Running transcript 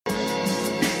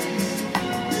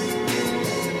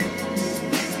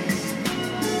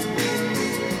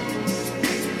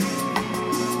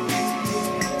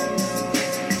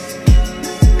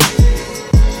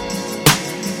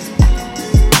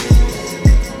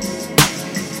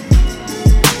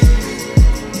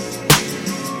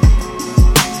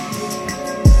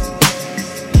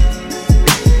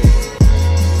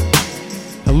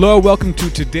Hello, welcome to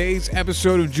today's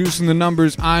episode of Juicing the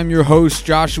Numbers. I'm your host,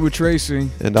 Joshua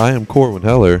Tracy. And I am Corwin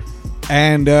Heller.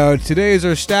 And today is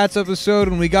our stats episode,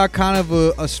 and we got kind of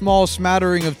a small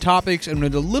smattering of topics, and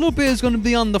a little bit is going to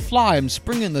be on the fly. I'm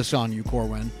springing this on you,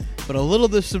 Corwin, but a little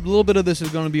bit of this is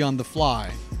going to be on the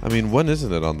fly. I mean, when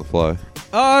isn't it on the fly?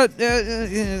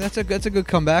 That's a good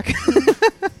comeback.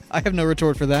 I have no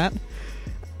retort for that.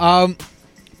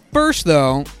 First,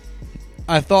 though,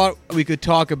 I thought we could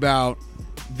talk about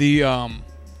the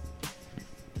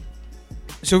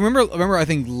So remember I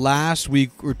think last week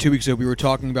or 2 weeks ago we were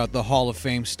talking about the Hall of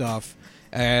Fame stuff,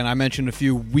 and I mentioned a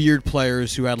few weird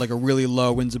players who had like a really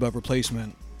low wins above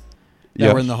replacement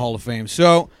that were in the Hall of Fame.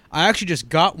 So I actually just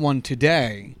got one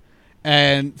today,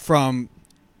 and from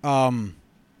fucking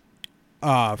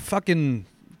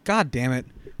god damn it,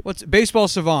 what's Baseball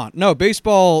Savant? No,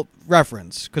 Baseball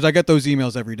Reference, because I get those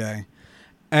emails every day,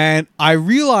 and I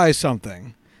realized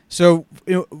something. So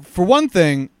for one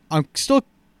thing, I'm still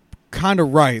kind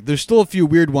of right. There's still a few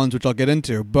weird ones which I'll get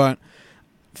into, but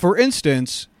for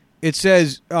instance, it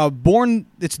says born.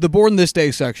 It's the born this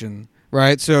day section,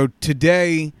 right? So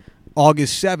today,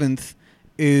 August 7th,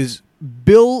 is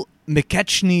Bill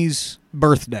McKechnie's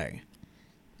birthday.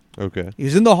 Okay.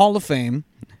 He's in the Hall of Fame.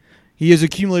 He has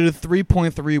accumulated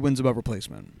 3.3 wins above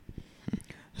replacement.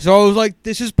 So I was like,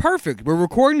 this is perfect. We're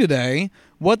recording today.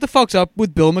 What the fuck's up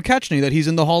with Bill McKechnie that he's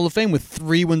in the Hall of Fame with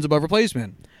 3 wins above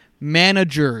replacement?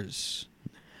 Managers.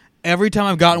 Every time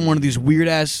I've gotten one of these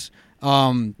weird-ass,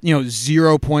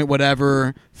 0 point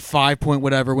whatever, 5 point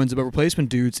whatever wins above replacement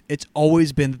dudes, it's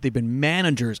always been that they've been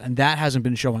managers, and that hasn't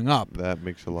been showing up. That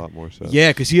makes a lot more sense.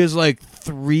 Yeah, because he has like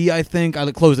 3, I think.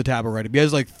 I closed the tab already. But he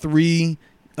has like 3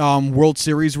 World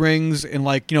Series rings in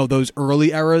like, those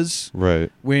early eras.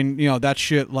 Right. When, that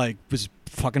shit like was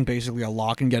fucking basically a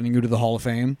lock in getting you to the Hall of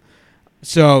Fame.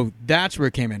 So that's where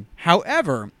it came in.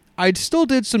 However, I still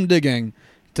did some digging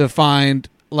to find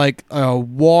like a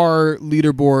WAR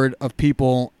leaderboard of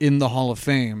people in the Hall of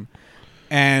Fame.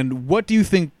 And what do you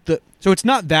think so it's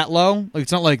not that low. Like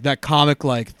it's not like that comic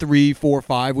like 3, 4,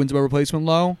 5 wins above replacement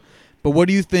low. But what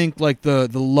do you think like the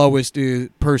lowest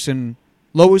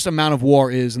amount of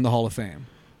WAR is in the Hall of Fame?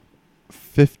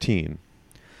 15.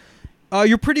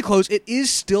 You're pretty close. It is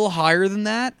still higher than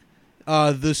that.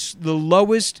 The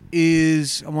lowest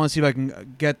is. I want to see if I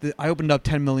can get the. I opened up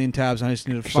 10 million tabs. And I just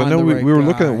need to find. I know the right we were guy.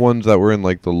 looking at ones that were in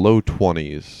like the low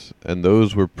 20s, and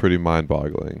those were pretty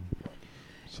mind-boggling.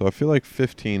 So I feel like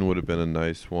 15 would have been a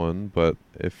nice one, but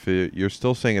if you're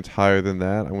still saying it's higher than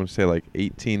that, I'm going to say like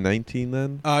 18, 19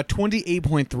 then?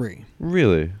 28.3.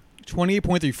 Really?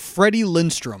 28.3. Freddie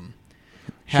Lindstrom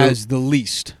has the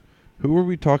least. Who were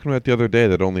we talking about the other day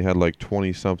that only had like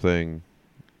 20-something?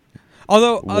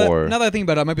 Although, now that I think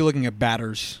about it, I might be looking at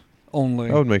batters only.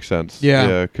 That would make sense. Yeah.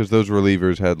 Yeah, because those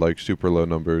relievers had like super low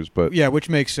numbers, but yeah, which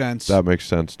makes sense. That makes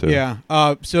sense too. Yeah.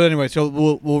 So anyway,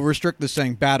 we'll restrict this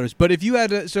saying batters. But if you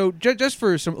had just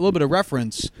for a little bit of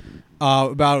reference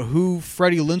about who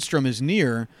Freddie Lindstrom is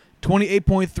near,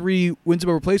 28.3 wins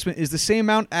above replacement is the same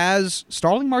amount as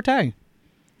Starling Marte.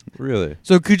 Really?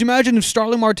 So could you imagine if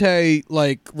Starling Marte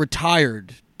like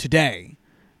retired today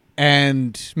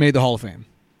and made the Hall of Fame?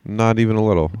 Not even a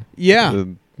little. Yeah.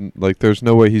 Like there's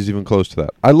no way he's even close to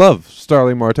that. I love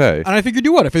Starling Marte. And I figured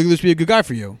you would. I figured this would be a good guy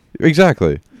for you.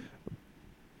 Exactly.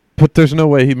 But there's no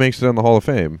way he makes it on the Hall of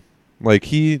Fame.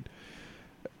 Like I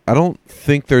don't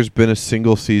think there's been a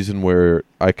single season where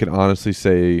I can honestly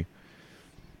say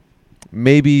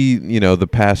maybe, the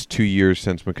past 2 years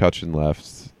since McCutchen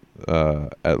left,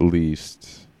 at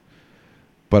least.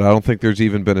 But I don't think there's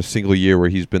even been a single year where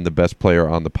he's been the best player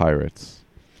on the Pirates.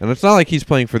 And it's not like he's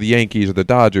playing for the Yankees or the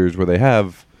Dodgers where they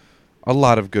have a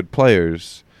lot of good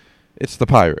players. It's the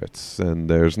Pirates, and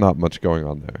there's not much going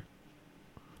on there.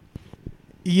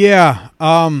 Yeah.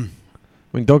 I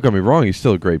mean, don't get me wrong, he's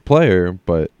still a great player,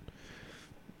 but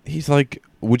he's like,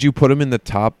 would you put him in the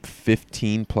top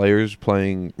 15 players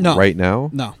playing right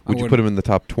now? No. Would you put him in the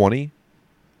top 20?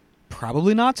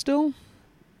 Probably not still.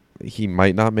 He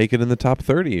might not make it in the top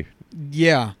 30.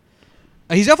 Yeah.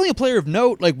 He's definitely a player of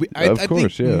note. Like I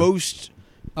think yeah. most,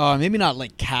 maybe not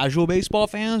like casual baseball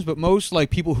fans, but most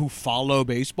like people who follow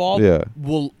baseball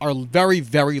are very,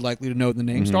 very likely to know the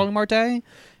name Starling Marte.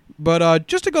 But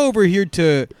just to go over here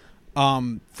to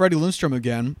Freddie Lindstrom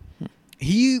again,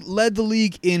 he led the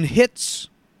league in hits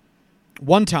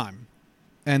one time,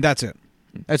 and that's it.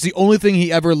 That's the only thing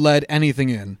he ever led anything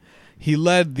in. He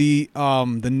led the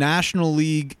National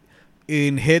League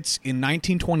in hits in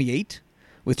 1928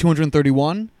 with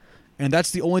 231, and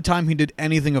that's the only time he did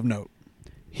anything of note.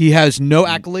 He has no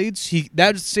accolades.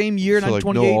 That same year, So like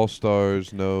 1928. no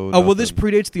All-Stars, no. Oh, well, this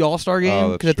nothing. predates the All-Star game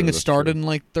that's because I think true, it that's started true. in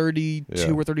like 32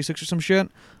 Yeah. or 36 or some shit.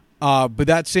 But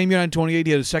that same year, 1928,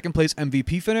 he had a second place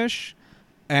MVP finish,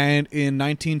 and in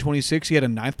 1926, he had a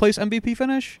ninth place MVP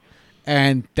finish,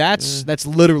 and that's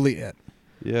literally it.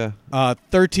 Yeah.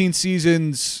 13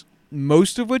 seasons,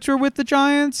 most of which were with the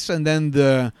Giants, and then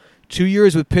the 2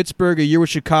 years with Pittsburgh, a year with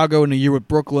Chicago, and a year with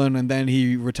Brooklyn, and then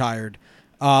he retired.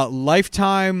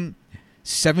 Lifetime,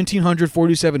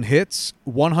 1,747 hits,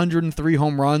 103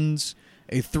 home runs,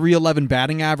 a 311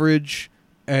 batting average,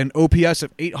 an OPS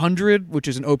of 800, which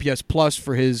is an OPS plus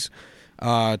for his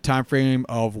time frame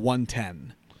of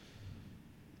 110.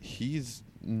 He's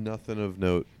nothing of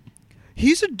note.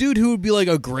 He's a dude who would be like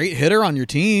a great hitter on your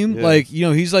team. Yeah. Like,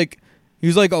 he's like,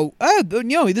 this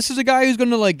is a guy who's going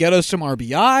to like get us some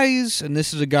RBIs, and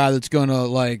this is a guy that's going to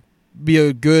like be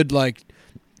a good like,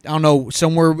 I don't know,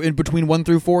 somewhere in between 1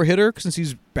 through 4 hitter since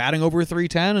he's batting over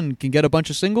 310 and can get a bunch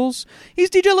of singles. He's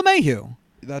DJ LeMahieu.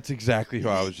 That's exactly who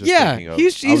I was just Yeah, thinking of.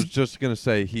 he's- I was just gonna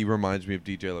say he reminds me of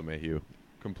DJ LeMahieu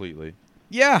completely.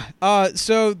 Yeah.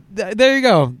 So there you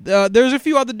go. There's a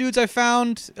few other dudes I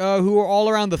found who are all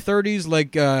around the 30s,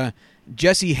 like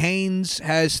Jesse Haynes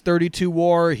has 32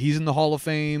 WAR. He's in the Hall of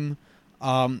Fame.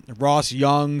 Ross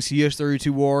Youngs, he has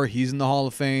 32 WAR. He's in the Hall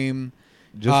of Fame.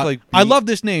 I love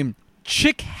this name.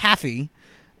 Chick Haffey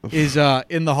is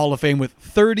in the Hall of Fame with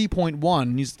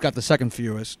 30.1. He's got the second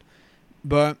fewest.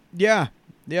 But yeah,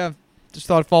 just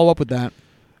thought I'd follow up with that.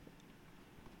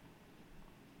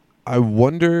 I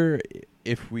wonder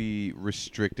if we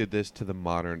restricted this to the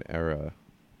modern era,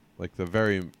 like the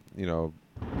very,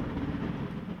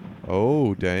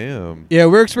 Oh damn! Yeah,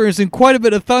 we're experiencing quite a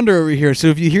bit of thunder over here. So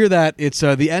if you hear that, it's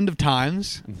the end of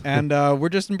times, and we're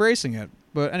just embracing it.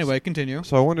 But anyway, continue.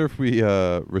 So I wonder if we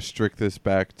restrict this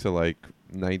back to like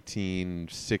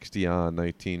 1960 on,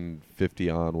 1950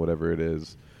 on, whatever it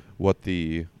is, what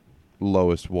the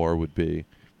lowest WAR would be.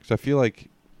 Because I feel like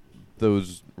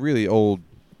those really old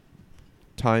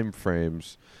time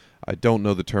frames, I don't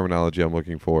know the terminology I'm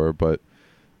looking for, but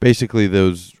basically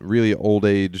those really old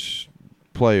age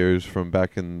players from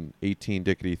back in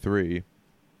 18-3,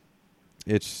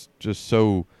 it's just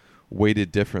so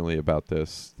weighted differently about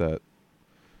this that,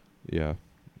 yeah,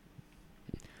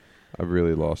 I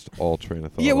really lost all train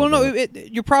of thought. Yeah, well, on no,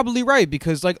 that. you're probably right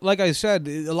because, like I said,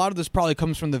 a lot of this probably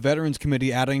comes from the Veterans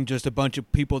Committee adding just a bunch of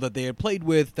people that they had played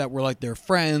with that were like their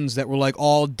friends, that were like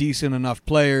all decent enough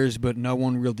players, but no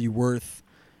one really worth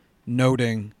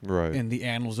noting Right. in the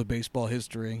annals of baseball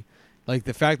history. Like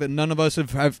the fact that none of us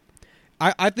have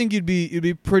I think it'd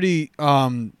be pretty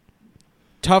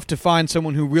tough to find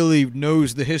someone who really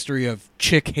knows the history of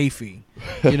Chick Haffey.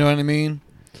 You know what I mean?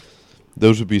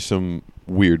 Those would be some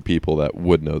weird people that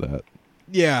would know that.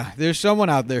 Yeah, there's someone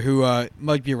out there who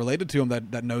might be related to him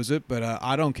that knows it, but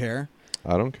I don't care.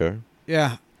 I don't care.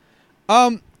 Yeah.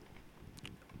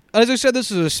 As I said,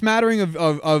 this is a smattering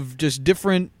of just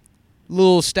different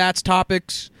little stats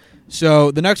topics.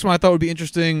 So the next one I thought would be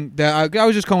interesting. That I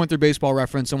was just going through Baseball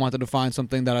Reference and wanted to find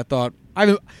something that I thought.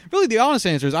 Really, the honest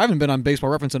answer is I haven't been on Baseball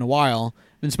Reference in a while.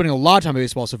 I've been spending a lot of time on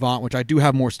Baseball Savant, which I do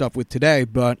have more stuff with today.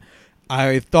 But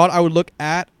I thought I would look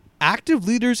at active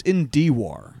leaders in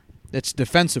D-WAR. That's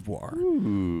defensive WAR.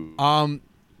 Ooh.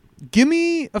 Give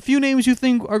me a few names you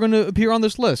think are going to appear on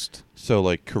this list. So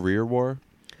like career WAR?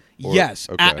 Or- Yes,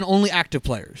 okay. and only active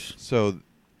players. So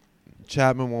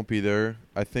Chapman won't be there.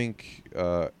 I think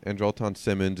Andrelton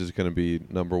Simmons is going to be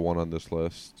number 1 on this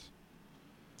list.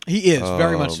 He is,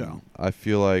 very much so. I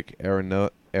feel like Arenado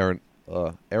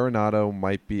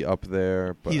might be up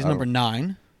there. But He's I number don't-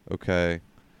 9. Okay.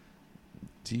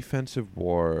 Defensive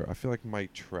WAR. I feel like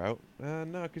Mike Trout. No,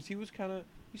 because he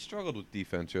struggled with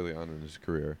defense early on in his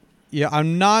career. Yeah, I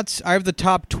have the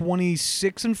top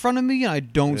 26 in front of me, and I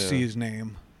don't Yeah. see his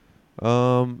name.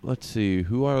 Let's see.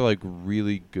 Who are like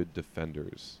really good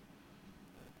defenders?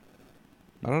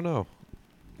 I don't know.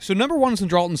 So number 1 is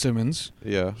Andrelton Simmons.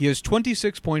 Yeah. He has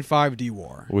 26.5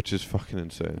 D-WAR. Which is fucking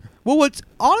insane. Well, what's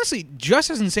honestly just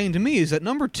as insane to me is that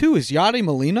number 2 is Yadi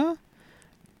Molina,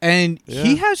 and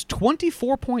he Yeah. has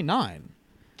 24.9.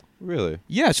 Really?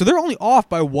 Yeah, so they're only off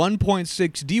by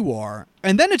 1.6 D-WAR,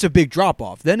 and then it's a big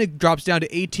drop-off. Then it drops down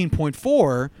to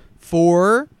 18.4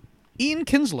 for Ian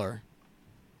Kinsler.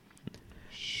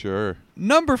 Sure.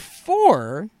 Number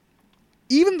 4,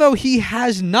 even though he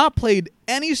has not played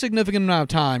any significant amount of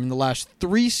time in the last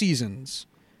 3 seasons,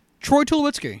 Troy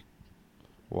Tulowitzki.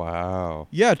 Wow.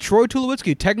 Yeah, Troy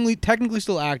Tulowitzki, technically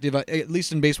still active, at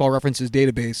least in Baseball Reference's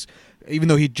database, even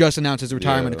though he just announced his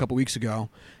retirement Yeah. a couple weeks ago.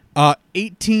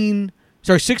 18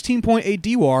 Sorry, 16.8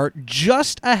 DWAR,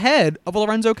 just ahead of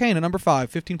Lorenzo Cain at number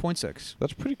 5, 15.6.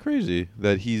 That's pretty crazy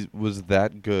that he was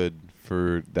that good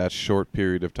for that short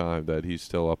period of time that he's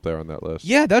still up there on that list.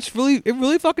 Yeah, it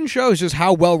really fucking shows just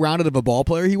how well-rounded of a ball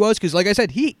player he was. Because, like I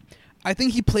said, I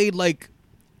think he played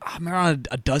around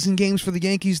a dozen games for the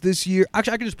Yankees this year.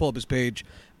 Actually, I can just pull up his page,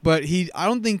 but I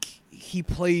don't think he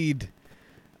played.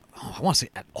 I want to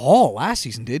say at all last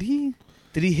season. Did he?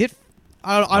 Did he hit?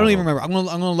 I don't even remember. I'm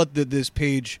gonna let this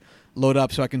page load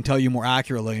up so I can tell you more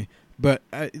accurately. But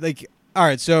all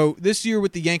right. So this year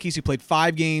with the Yankees, he played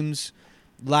 5 games.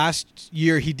 Last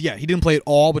year, he didn't play at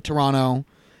all with Toronto,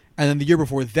 and then the year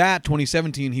before that,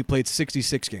 2017, he played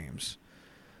 66 games.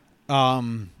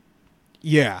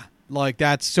 Yeah,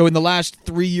 that's so. In the last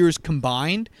 3 years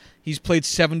combined, he's played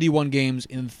 71 games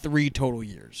in 3 total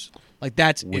years.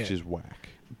 Which is whack.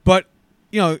 But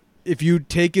if you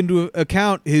take into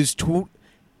account he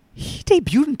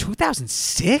debuted in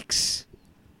 2006.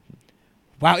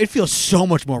 Wow, it feels so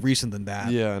much more recent than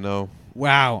that. Yeah, I know.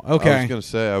 Wow. Okay. I was gonna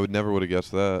say I never would have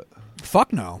guessed that.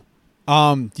 Fuck no.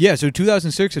 Yeah. So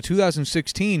 2006 to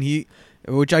 2016,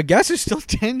 which I guess is still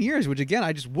 10 years, which again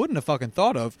I just wouldn't have fucking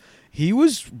thought of. He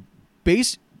was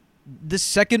the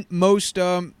second most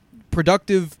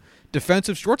productive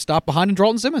defensive shortstop behind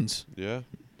Andrelton Simmons. Yeah.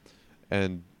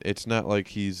 And it's not like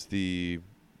he's I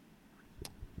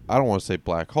don't want to say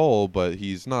black hole, but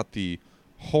he's not the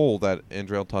hole that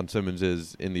Andrelton Simmons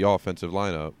is in the offensive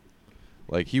lineup.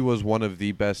 He was one of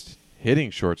the best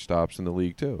hitting shortstops in the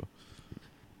league too.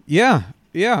 Yeah.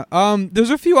 There's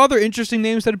a few other interesting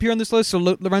names that appear on this list. So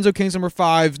Lorenzo Cain's number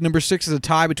 5. Number 6 is a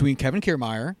tie between Kevin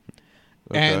Kiermaier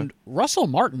and Russell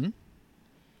Martin.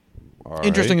 All right.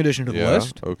 Interesting addition to the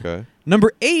list. Okay.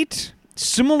 Number 8,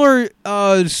 similar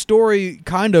story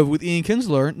kind of with Ian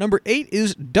Kinsler. Number 8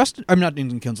 is not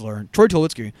Ian Kinsler, Troy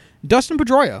Tulowitzki. Dustin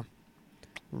Pedroia.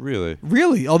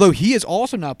 Really? Although he has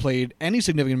also not played any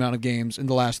significant amount of games in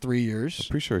the last 3 years. I'm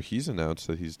pretty sure he's announced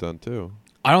that he's done too.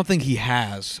 I don't think he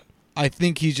has. I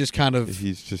think he's just kind of...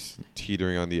 He's just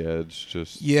teetering on the edge.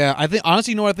 Yeah, I think...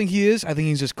 Honestly, you know what I think he is? I think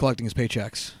he's just collecting his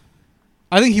paychecks.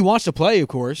 I think he wants to play, of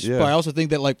course, but I also think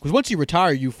that, because once you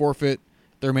retire, you forfeit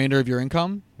the remainder of your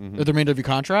income, or the remainder of your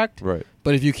contract. Right.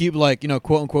 But if you keep,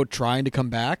 quote-unquote, trying to come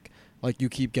back, you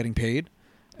keep getting paid.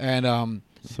 And...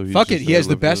 So fuck it, he has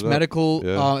the best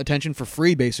medical attention for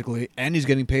free, basically, and he's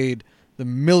getting paid the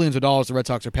millions of dollars the Red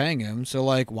Sox are paying him. So,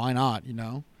 why not?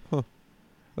 Huh.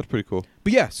 That's pretty cool.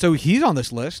 But yeah, so he's on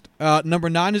this list. Number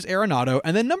 9 is Arenado,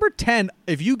 and then number 10.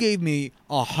 If you gave me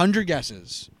 100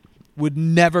 guesses, would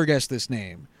never guess this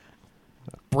name.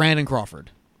 Brandon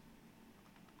Crawford.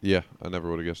 Yeah, I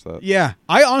never would have guessed that. Yeah,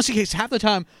 I honestly, half the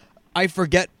time, I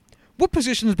forget what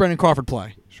position does Brandon Crawford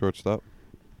play. Shortstop.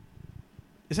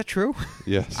 Is that true?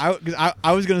 Yes.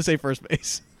 I was going to say first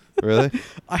base. Really?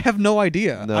 I have no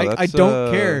idea. No, I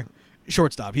don't care.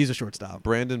 Shortstop. He's a shortstop.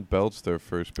 Brandon Belt's their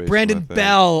first baseman. Brandon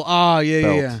Bell. Oh,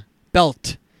 yeah.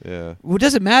 Belt. Yeah. Well,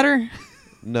 does it matter?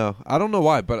 No. I don't know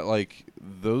why, but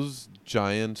those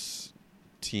Giants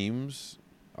teams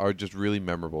are just really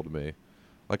memorable to me.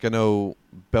 I know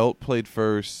Belt played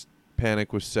first,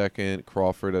 Panic was second,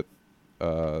 Crawford at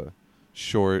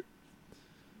short.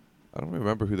 I don't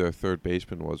remember who their third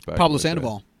baseman was back. Pablo in the day.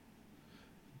 Sandoval.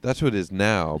 That's who it is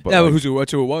now. But yeah, that's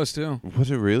who it was too.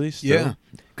 Was it really? Still? Yeah,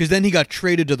 because then he got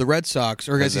traded to the Red Sox,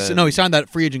 he signed that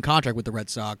free agent contract with the Red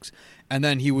Sox, and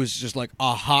then he was just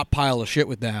a hot pile of shit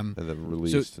with them. And then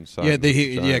released and signed. Yeah, with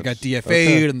the Giants. Got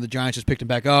DFA'd, and the Giants just picked him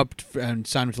back up and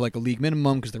signed him to a league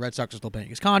minimum because the Red Sox are still paying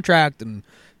his contract, and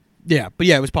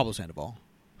it was Pablo Sandoval.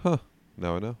 Huh?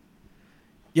 Now I know.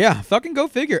 Yeah, fucking go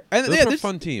figure. And those are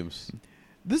fun teams.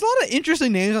 There's a lot of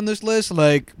interesting names on this list.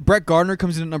 Brett Gardner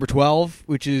comes in at number 12,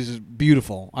 which is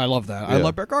beautiful. I love that. Yeah. I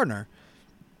love Brett Gardner.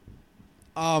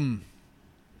 Mookie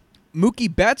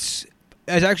Betts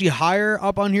is actually higher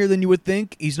up on here than you would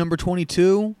think. He's number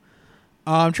 22.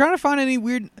 I'm trying to find any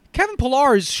weird... Kevin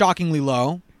Pillar is shockingly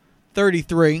low,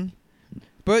 33.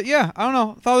 But yeah, I don't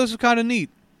know. I thought this was kind of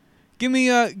neat. Give me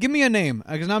a name,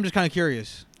 because now I'm just kind of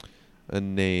curious. A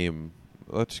name.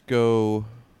 Let's go...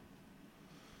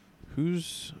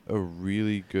 Who's a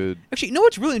really good... Actually, you know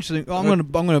what's really interesting? I'm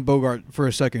gonna Bogart for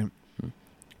a second.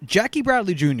 Jackie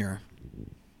Bradley Jr.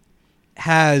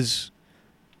 has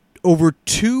over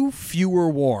 2 fewer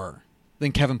WAR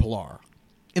than Kevin Pillar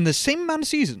in the same amount of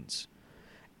seasons.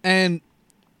 And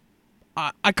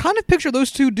I kind of picture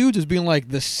those two dudes as being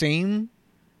the same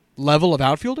level of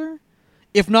outfielder,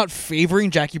 if not favoring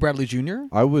Jackie Bradley Jr.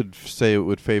 I would say it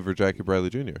would favor Jackie Bradley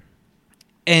Jr.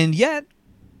 And yet...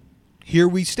 here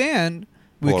we stand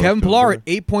with Pilar's Kevin doing Pillar at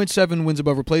better. 8.7 wins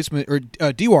above replacement, or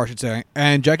DWAR, I should say,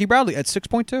 and Jackie Bradley at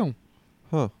 6.2.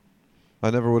 Huh. I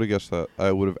never would have guessed that.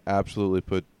 I would have absolutely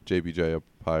put JBJ up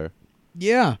higher.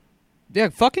 Yeah. Yeah,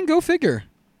 fucking go figure.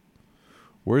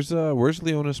 Where's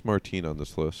Leonis Martin on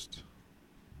this list?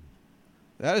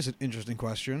 That is an interesting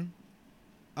question.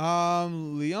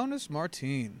 Leonis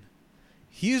Martin.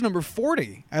 He's number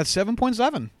 40 at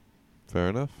 7.7. Fair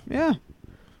enough. Yeah.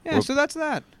 Yeah, Well- so that's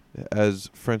that. Has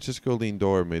Francisco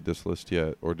Lindor made this list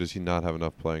yet, or does he not have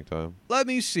enough playing time? Let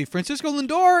me see. Francisco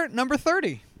Lindor, number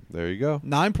 30. There you go.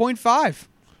 9.5.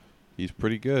 He's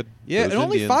pretty good. Yeah, Those in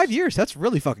only Indians. 5 years. That's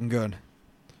really fucking good.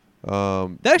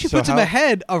 That That actually puts him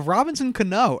ahead of Robinson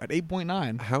Cano at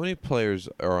 8.9. How many players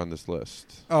are on this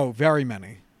list? Oh, very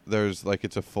many. There's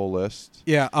it's a full list.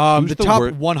 Yeah, Who's the the top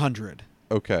wor- 100.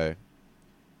 Okay.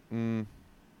 I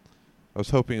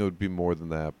was hoping it would be more than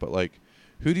that, but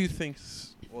who do you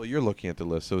think's? Well, you're looking at the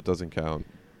list, so it doesn't count.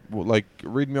 Well,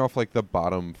 read me off the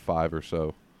bottom 5 or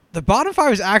so. The bottom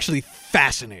 5 is actually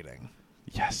fascinating.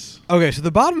 Yes. Okay, so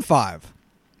the bottom 5.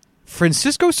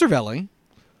 Francisco Cervelli.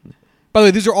 By the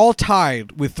way, these are all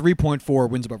tied with 3.4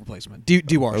 wins above replacement.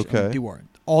 DWAR. Okay. DWAR.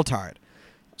 All tied.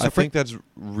 So I think that's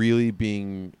really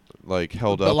being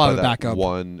held up lot by of that backup.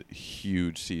 one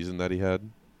huge season that he had.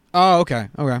 Oh, okay.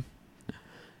 Okay.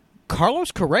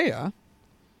 Carlos Correa,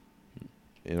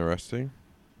 Interesting.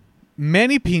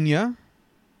 Manny Pena,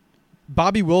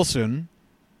 Bobby Wilson,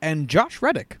 and Josh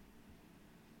Reddick.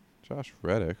 Josh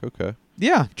Reddick. Okay.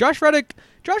 Yeah, Josh Reddick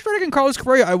and Carlos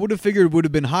Correa, I would have figured would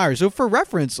have been higher. So for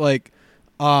reference,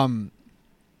 Francisco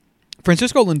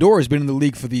Lindor has been in the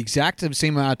league for the exact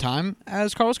same amount of time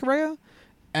as Carlos Correa,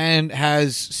 and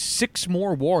has 6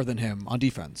 more WAR than him on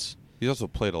defense. He's also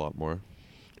played a lot more.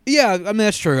 Yeah, I mean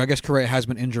that's true. I guess Correa has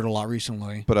been injured a lot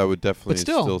recently. But I would definitely But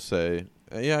still. say,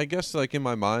 yeah, I guess in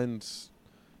my mind,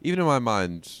 even in my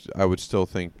mind, I would still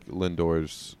think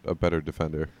Lindor's a better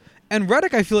defender. And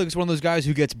Reddick, I feel like, is one of those guys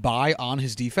who gets by on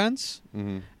his defense.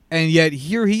 Mm-hmm. And yet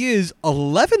here he is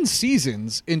 11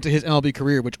 seasons into his MLB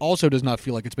career, which also does not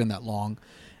feel like it's been that long,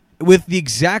 with the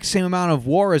exact same amount of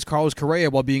WAR as Carlos Correa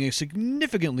while being a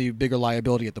significantly bigger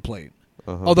liability at the plate.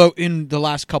 Uh-huh. Although in the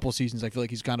last couple seasons, I feel like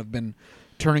he's kind of been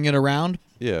turning it around.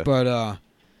 Yeah. But,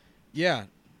 yeah.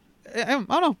 I don't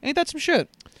know. Ain't that some shit?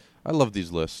 I love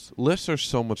these lists. Lists are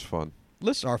so much fun.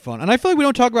 Lists are fun. And I feel like we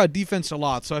don't talk about defense a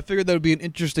lot, so I figured that would be an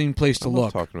interesting place to I look.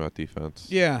 love talking about defense.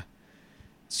 Yeah.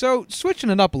 So, switching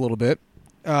it up a little bit,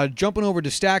 jumping over to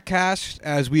StatCast,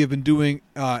 as we have been doing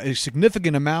a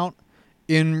significant amount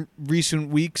in recent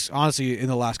weeks, honestly, in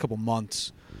the last couple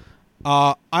months.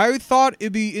 I thought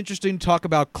it'd be interesting to talk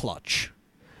about clutch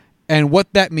and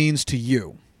what that means to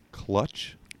you.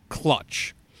 Clutch?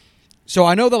 Clutch. So,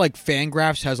 I know that,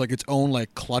 Fangraphs has, its own,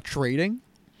 clutch rating,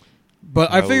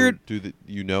 but I How figured...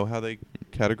 you know how they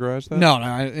categorize that? No,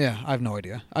 I have no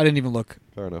idea. I didn't even look.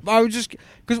 Fair enough. I was just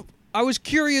because I was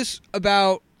curious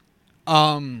about.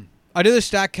 I did a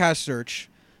StatCast search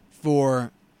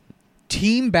for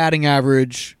team batting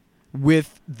average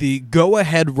with the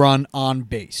go-ahead run on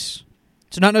base.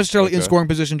 So not necessarily in Okay. scoring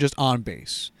position, just on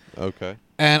base. Okay.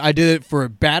 And I did it for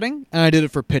batting, and I did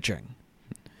it for pitching.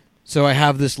 So I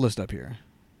have this list up here.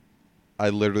 I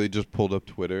literally just pulled up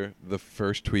Twitter. The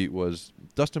first tweet was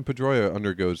Dustin Pedroia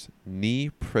undergoes knee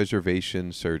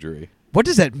preservation surgery. What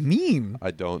does that mean? I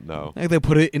don't know. Like they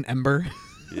put it in ember.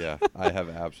 Yeah, I have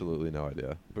absolutely no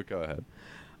idea. But go ahead.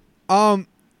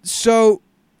 So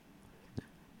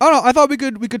I don't know. I thought we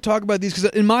could talk about these because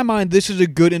in my mind, this is a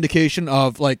good indication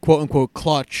of quote unquote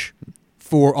clutch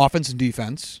for offense and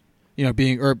defense.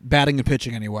 Being or batting and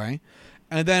pitching anyway.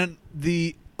 And then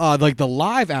the the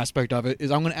live aspect of it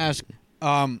is I'm going to ask.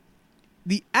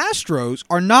 The Astros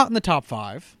are not in the top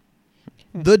 5.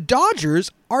 The Dodgers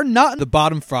are not in the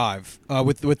bottom 5.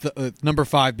 With the number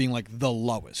 5 being the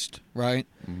lowest, right?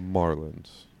 Marlins.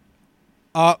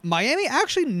 Miami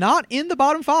actually not in the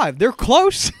bottom 5. They're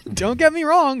close. Don't get me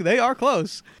wrong. They are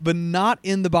close. But not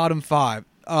in the bottom 5.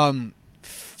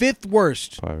 5th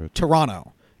worst, Pirates.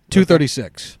 Toronto,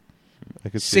 236. I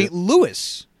could see St.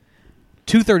 Louis,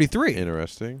 233.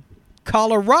 Interesting.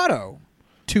 Colorado,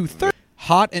 230.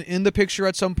 Hot and in the picture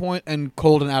at some point, and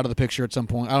cold and out of the picture at some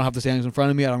point. I don't have the standings in front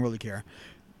of me. I don't really care.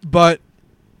 But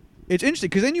it's interesting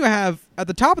because then you have, at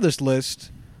the top of this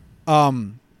list,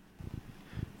 the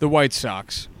White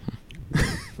Sox.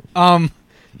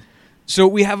 So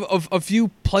we have a few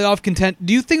playoff content.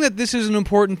 Do you think that this is an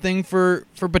important thing for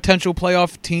potential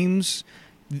playoff teams?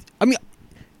 I mean,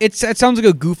 it sounds like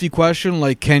a goofy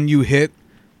question, can you hit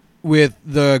with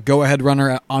the go-ahead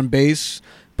runner on base?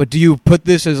 But do you put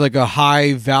this as a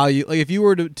high value? If you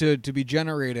were to be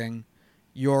generating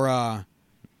your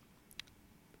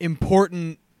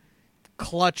important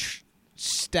clutch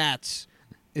stats.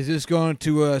 Is this going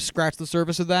to scratch the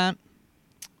surface of that?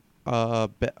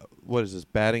 What is this?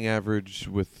 Batting average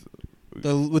with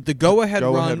the go-ahead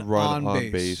run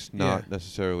on base, not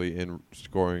necessarily in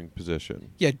scoring position.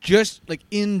 Yeah, just like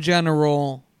in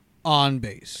general on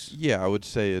base. Yeah, I would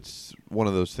say it's one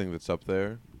of those things that's up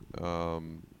there.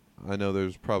 I know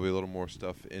there's probably a little more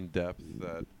stuff in depth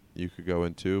that you could go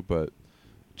into, but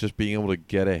just being able to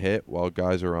get a hit while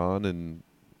guys are on and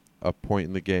a point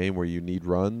in the game where you need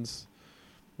runs,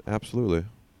 absolutely.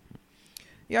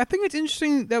 Yeah, I think it's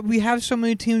interesting that we have so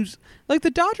many teams. Like,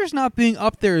 the Dodgers not being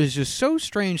up there is just so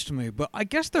strange to me, but I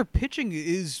guess their pitching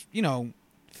is,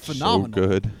 phenomenal. So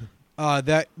good.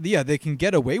 They can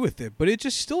get away with it, but it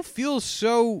just still feels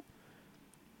so...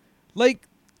 Like,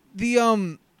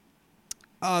 the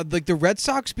Red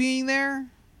Sox being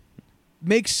there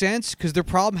makes sense because their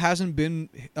problem hasn't been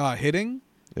hitting.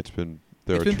 It's been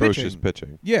atrocious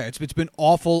pitching. Yeah, it's been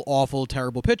awful,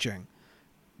 terrible pitching.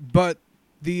 But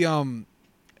the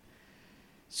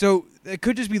so it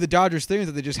could just be the Dodgers thing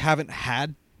that they just haven't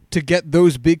had to get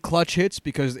those big clutch hits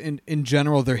because in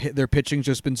general their pitching's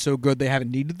just been so good they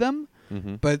haven't needed them.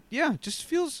 Mm-hmm. But yeah, it just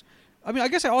feels. I mean, I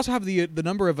guess I also have the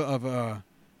number of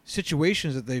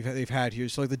situations that they've had here.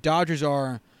 So like the Dodgers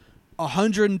are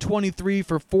 123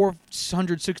 for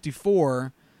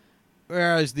 464,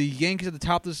 whereas the Yankees at the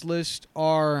top of this list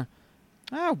are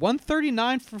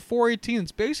 139 for 418.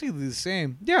 It's basically the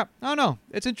same. Yeah, I don't know.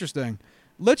 It's interesting.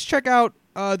 Let's check out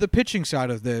the pitching side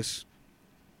of this,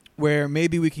 where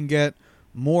maybe we can get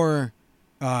more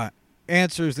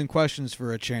answers than questions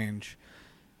for a change.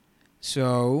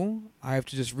 So I have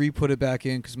to just re-put it back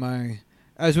in because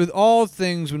as with all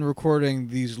things when recording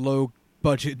these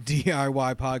low-budget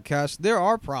DIY podcasts, there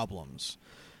are problems.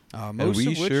 And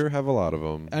we sure have a lot of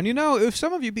them. And if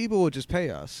some of you people would just pay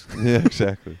us. Yeah,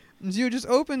 exactly. You just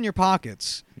open your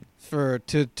pockets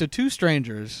to two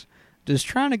strangers just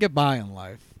trying to get by in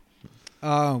life.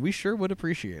 We sure would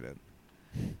appreciate it.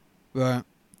 But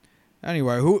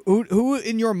anyway, who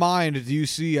in your mind do you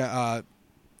see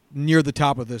near the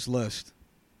top of this list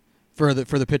for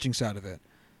the pitching side of it?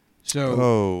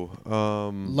 So,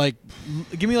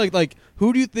 give me like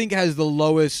who do you think has the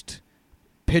lowest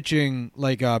pitching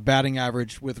batting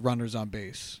average with runners on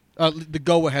base? The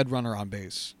go-ahead runner on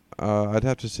base. I'd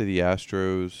have to say the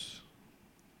Astros.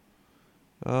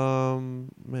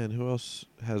 Man, who else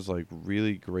has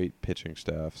really great pitching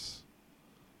staffs?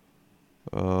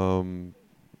 I don't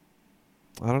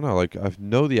know. I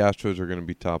know the Astros are going to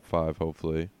be top 5.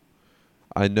 Hopefully,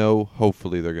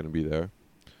 hopefully they're going to be there.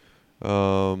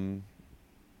 The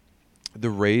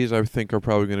Rays, I think, are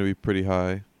probably going to be pretty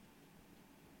high.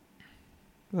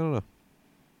 I don't know.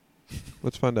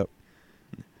 Let's find out.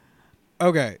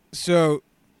 Okay, so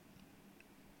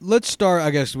let's start, I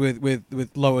guess,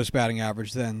 with lowest batting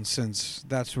average then, since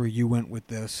that's where you went with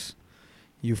this,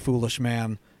 you foolish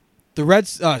man. The Red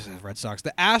Sox,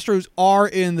 the Astros are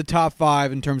in the top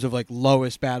 5 in terms of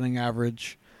lowest batting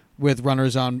average with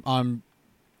runners on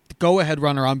go-ahead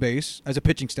runner on base as a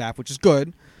pitching staff, which is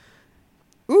good.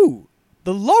 Ooh,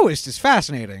 the lowest is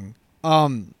fascinating.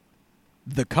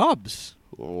 The Cubs.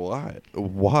 Why?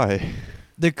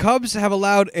 The Cubs have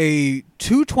allowed a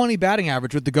 220 batting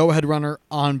average with the go-ahead runner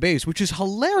on base, which is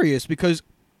hilarious because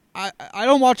I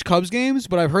don't watch Cubs games,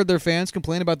 but I've heard their fans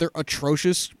complain about their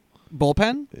atrocious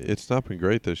bullpen. It's not been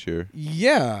great this year.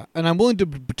 Yeah, and I'm willing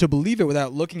to believe it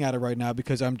without looking at it right now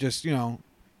because I'm just,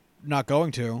 not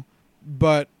going to.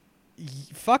 But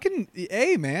fucking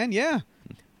A, man, yeah.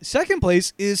 Second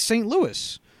place is St.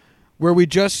 Louis, where we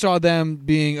just saw them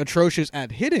being atrocious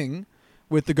at hitting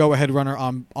with the go-ahead runner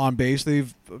on base.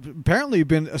 They've apparently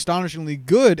been astonishingly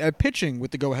good at pitching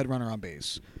with the go-ahead runner on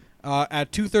base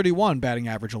at 231 batting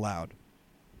average allowed.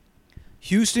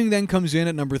 Houston then comes in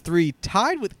at number 3,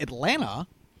 tied with Atlanta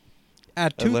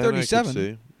at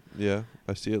 237. Yeah,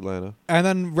 I see Atlanta. And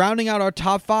then rounding out our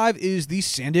top 5 is the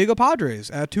San Diego Padres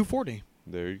at 240.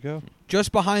 There you go.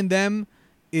 Just behind them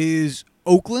is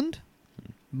Oakland,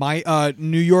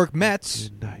 New York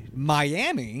Mets, Midnight.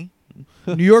 Miami,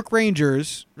 New York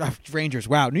Rangers,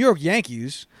 New York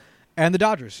Yankees, and the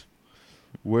Dodgers.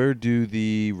 Where do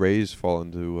the Rays fall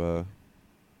into?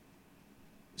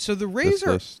 So the Rays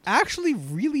are actually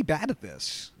really bad at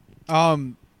this.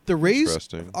 The Rays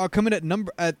are coming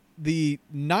at the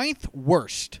 9th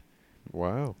worst.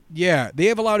 Wow. Yeah, they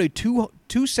have allowed a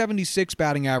 276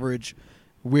 batting average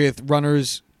with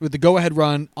runners with the go-ahead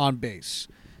run on base.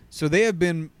 So they have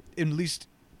been, at least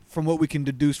from what we can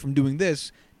deduce from doing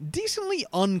this, decently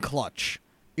unclutch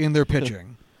in their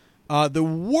pitching. The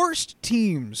worst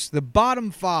teams, the bottom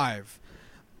 5,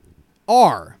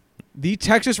 are the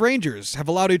Texas Rangers, have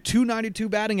allowed a .292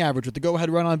 batting average with the go-ahead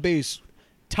run on base,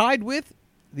 tied with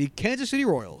the Kansas City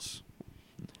Royals.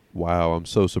 Wow, I'm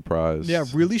so surprised. Yeah,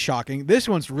 really shocking. This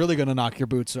one's really going to knock your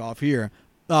boots off here.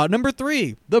 Number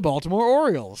 3, the Baltimore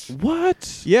Orioles.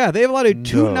 What? Yeah, they have allowed a No.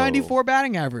 .294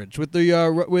 batting average with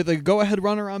the with a go-ahead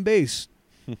runner on base.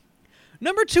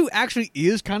 Number 2 actually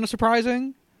is kind of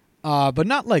surprising, but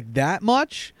not like that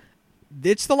much.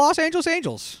 It's the Los Angeles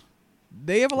Angels.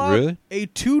 They have allowed Really? a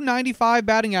 .295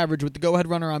 batting average with the go-ahead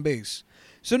runner on base.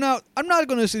 So now, I'm not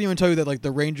going to sit here and tell you that like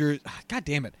the Rangers... God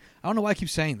damn it. I don't know why I keep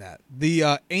saying that.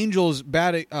 The Angels'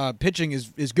 pitching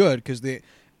is good because the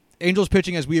Angels'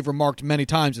 pitching, as we have remarked many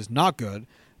times, is not good.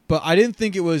 But I didn't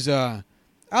think it was... I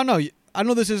don't know. I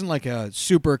know this isn't like a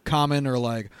super common or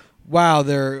like, wow,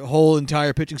 their whole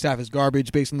entire pitching staff is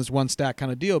garbage based on this one stat kind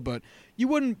of deal. But you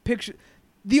wouldn't picture...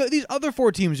 These other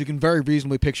 4 teams you can very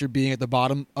reasonably picture being at the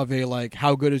bottom of a like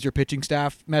how good is your pitching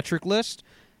staff metric list.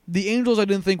 The Angels I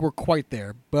didn't think were quite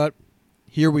there, but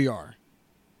here we are.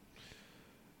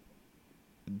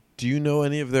 Do you know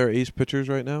any of their ace pitchers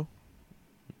right now?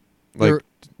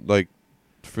 Like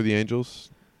for the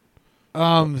Angels?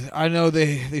 I know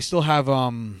they still have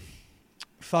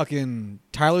fucking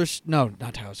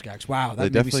not Tyler Skaggs. Wow, that They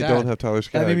made definitely me sad. don't have Tyler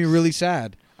Skaggs. That made me really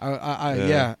sad.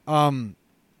 Yeah.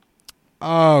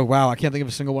 Oh wow, I can't think of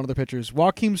a single one of the pitchers.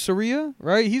 Joaquim Soria,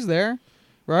 right? He's there,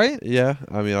 right? Yeah,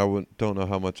 I mean, don't know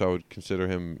how much I would consider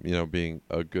him, being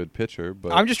a good pitcher,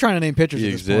 but I'm just trying to name pitchers he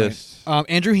at this exists. point.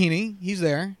 Andrew Heaney, he's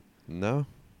there. No,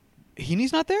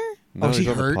 Heaney's not there? no, is he's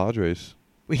he on hurt? the Padres.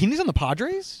 Wait, Heaney's on the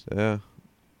Padres? Yeah,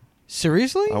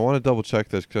 Seriously? I want to double check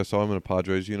this because I saw him in a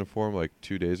Padres uniform like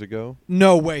 2 days ago.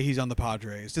 No way he's on the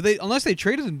Padres. Did they? Unless they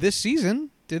traded him this season,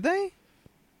 did they?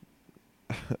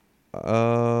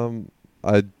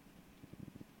 I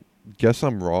guess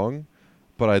I'm wrong,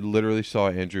 but I literally saw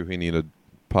Andrew Heaney in a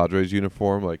Padres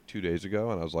uniform like 2 days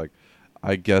ago, and I was like,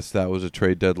 I guess that was a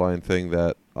trade deadline thing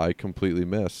that I completely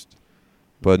missed.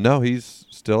 But no, he's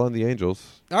still on the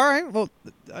Angels. All right. Well,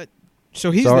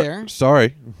 so he's Sorry- there.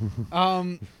 Sorry.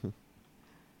 I'm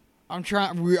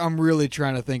really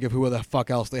trying to think of who the fuck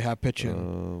else they have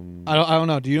pitching. I don't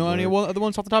know. Do you know any other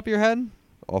ones off the top of your head?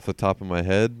 Off the top of my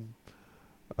head,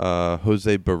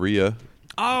 Jose Barria.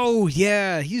 Oh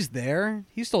yeah, he's there.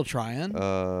 He's still trying.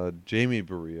 Jamie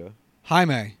Barria.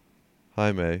 Jaime.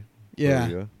 Jaime. Yeah.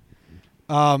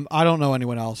 Barria. I don't know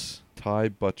anyone else. Ty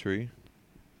Buttrey.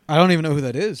 I don't even know who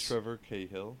that is. Trevor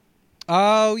Cahill.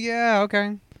 Oh yeah.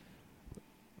 Okay.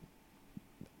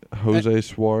 Jose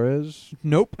Suarez.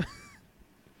 Nope.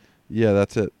 Yeah,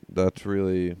 that's it. That's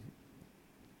really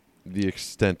the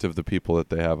extent of the people that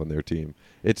they have on their team.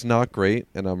 It's not great,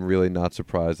 and I'm really not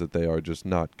surprised that they are just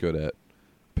not good at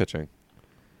pitching.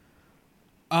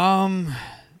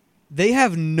 They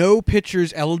have no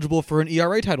pitchers eligible for an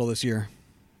ERA title this year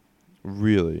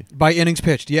Really? by innings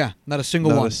pitched. Yeah, not a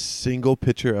single Not one. a single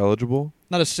pitcher eligible?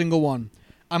 Not a single one.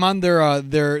 I'm on their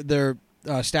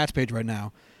stats page right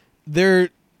now. Their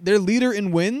leader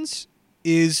in wins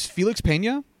is Felix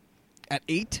Pena at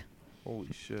 8. Holy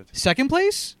shit. Second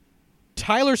place,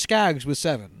 Tyler Skaggs with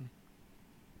 7.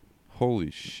 Holy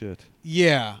shit.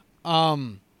 Yeah.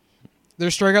 Their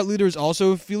strikeout leader is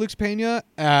also Felix Pena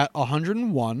at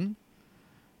 101.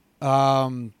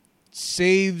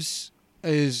 Saves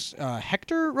is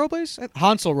Hector Robles?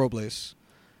 Hansel Robles.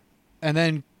 And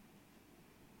then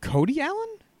Cody Allen?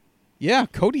 Yeah,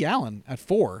 Cody Allen at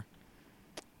 4.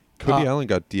 Cody Allen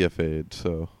got DFA'd,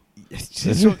 so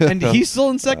And he's still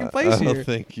in second place I here. don't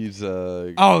think he's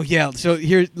Oh, yeah. So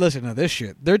here, listen to this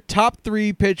shit. Their top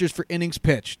 3 pitchers for innings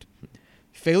pitched: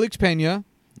 Felix Pena,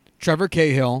 Trevor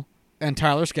Cahill, and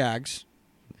Tyler Skaggs.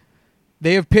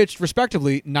 They have pitched,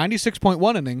 respectively,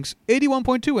 96.1 innings,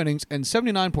 81.2 innings, and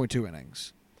 79.2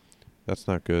 innings. That's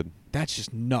not good. That's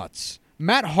just nuts.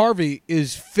 Matt Harvey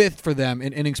is 5th for them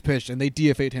in innings pitched, and they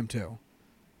DFA'd him too.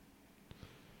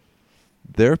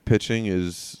 Their pitching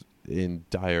is in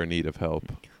dire need of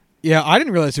help. Yeah, I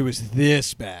didn't realize it was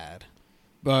this bad.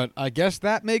 But I guess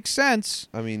that makes sense.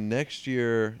 I mean, next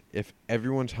year, if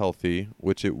everyone's healthy,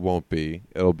 which it won't be,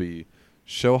 it'll be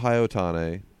Shohei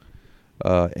Ohtani,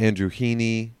 Andrew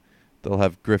Heaney. They'll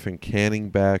have Griffin Canning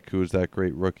back, who was that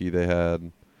great rookie they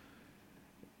had.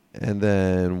 And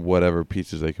then whatever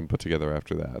pieces they can put together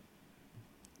after that.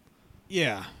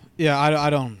 Yeah. Yeah, I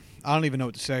don't even know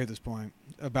what to say at this point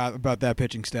about that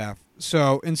pitching staff.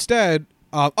 So instead,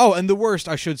 and the worst,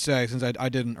 I should say, since I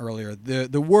didn't earlier,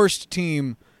 the worst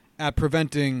team at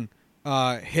preventing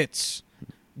hits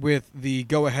with the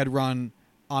go-ahead run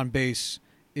on base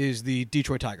is the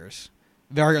Detroit Tigers.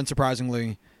 Very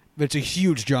unsurprisingly, it's a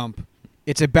huge jump.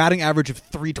 It's a batting average of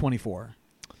 324.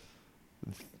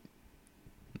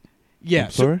 Yeah.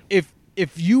 I'm sorry? So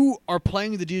if you are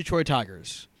playing the Detroit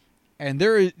Tigers, and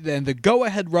then the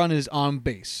go-ahead run is on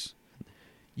base,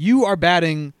 you are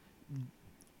batting.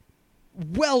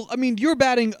 Well, I mean, you're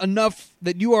batting enough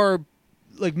that you are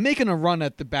like making a run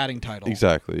at the batting title.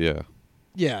 Exactly. Yeah.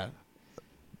 Yeah.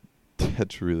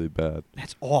 That's really bad.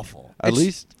 That's awful. At It's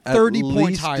least 30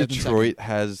 points higher than Detroit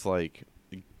has like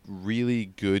really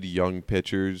good young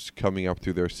pitchers coming up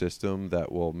through their system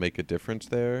that will make a difference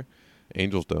there.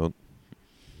 Angels don't.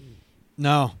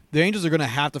 No, the Angels are going to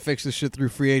have to fix this shit through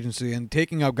free agency, and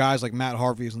taking up guys like Matt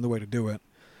Harvey isn't the way to do it.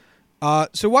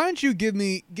 So why don't you give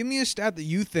me a stat that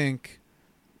you think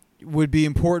would be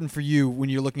important for you when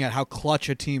you're looking at how clutch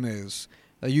a team is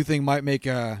that you think might make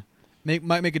a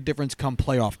difference come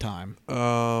playoff time?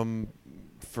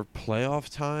 For playoff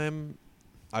time,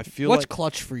 I feel What's like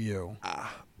clutch for you?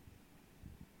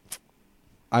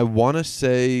 I want to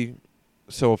say,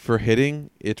 so for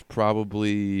hitting, it's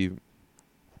probably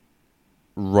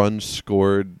runs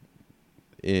scored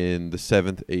in the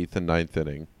 7th, 8th, and 9th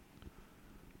inning.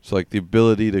 So like the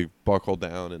ability to buckle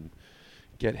down and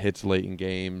get hits late in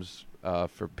games.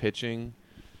 For pitching,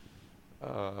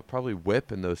 probably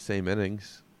whip in those same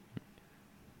innings.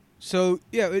 So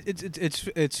yeah,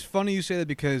 it's funny you say that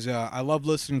because I love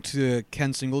listening to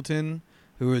Ken Singleton,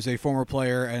 who is a former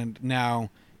player and now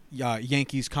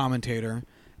Yankees commentator,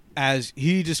 as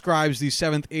he describes the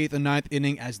 7th, 8th, and 9th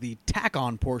inning as the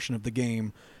tack-on portion of the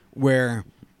game, where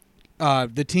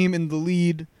the team in the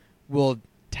lead will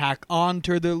tack on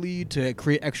to their lead to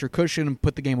create extra cushion and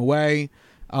put the game away,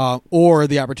 or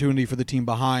the opportunity for the team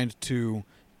behind to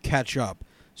catch up.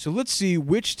 So let's see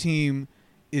which team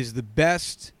is the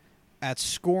best at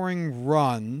scoring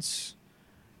runs.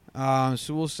 So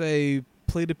we'll say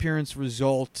plate appearance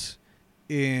result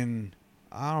in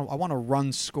I want a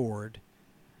run scored.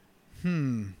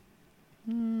 Damn,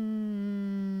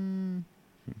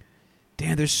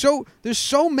 there's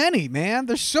so many, man.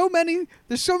 There's so many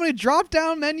drop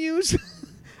down menus.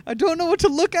 I don't know what to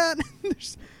look at.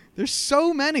 There's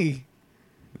so many.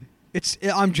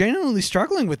 I'm genuinely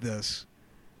struggling with this.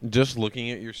 Just looking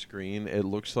at your screen, it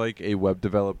looks like a web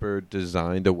developer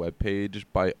designed a web page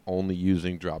by only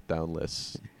using drop-down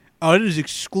lists. Oh, it is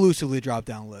exclusively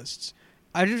drop-down lists.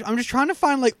 I'm just trying to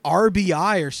find like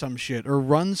RBI or some shit or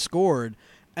runs scored,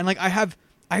 and like I have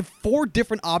 4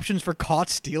 different options for caught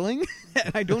stealing,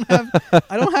 and I don't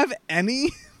have any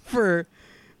for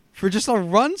just a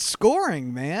run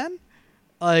scoring, man.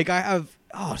 Like I have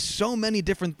so many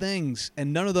different things,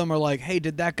 and none of them are like, hey,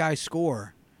 did that guy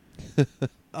score?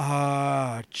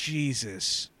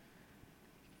 Jesus.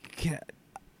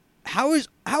 How is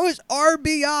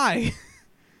RBI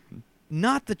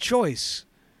not the choice?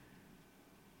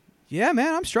 Yeah,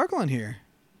 man, I'm struggling here.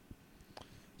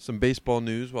 Some baseball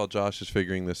news while Josh is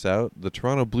figuring this out. The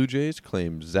Toronto Blue Jays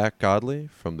claim Zach Godley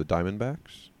from the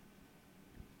Diamondbacks.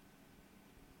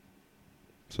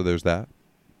 So there's that.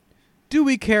 Do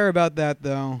we care about that,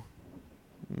 though?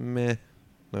 Meh.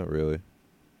 Not really.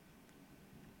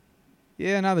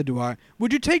 Yeah, neither do I.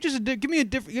 Would you take just give me a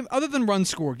different, other than run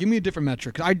score, give me a different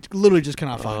metric, 'cause I literally just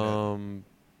cannot find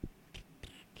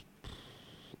it.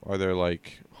 Are there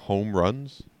like home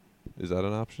runs? Is that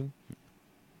an option?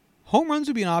 Home runs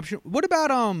would be an option. What about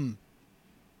one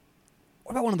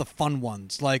of the fun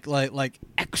ones, like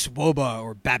xwOBA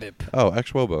or BABIP? Oh,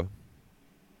 xwOBA.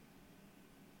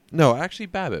 No, actually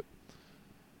BABIP.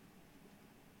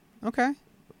 Okay.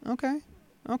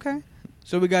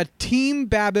 So we got Team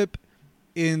BABIP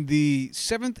in the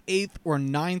 7th, 8th, or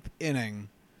 9th inning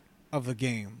of the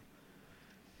game.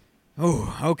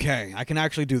 Oh, okay. I can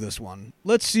actually do this one.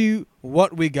 Let's see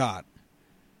what we got.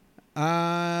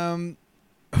 Whoa,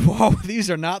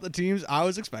 these are not the teams I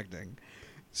was expecting.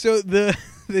 So the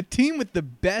team with the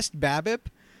best BABIP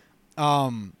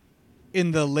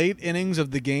in the late innings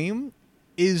of the game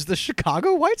is the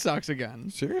Chicago White Sox again.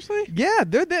 Seriously? Yeah,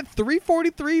 they're that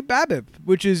 343 BABIP,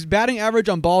 which is batting average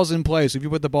on balls in play. So if you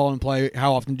put the ball in play,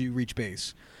 how often do you reach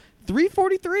base?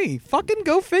 343. Fucking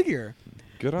go figure.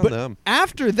 Good on But them.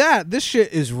 after that, this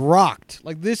shit is rocked.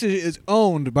 Like, this is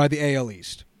owned by the AL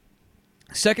East.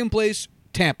 Second place,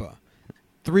 Tampa,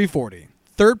 340.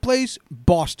 Third place,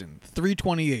 Boston,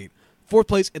 328. Fourth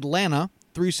place, Atlanta,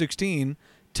 316.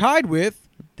 Tied with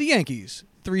the Yankees,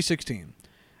 316.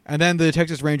 And then the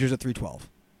Texas Rangers at 312.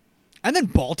 And then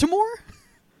Baltimore?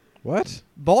 What?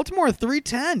 Baltimore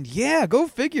 310. Yeah, go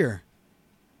figure.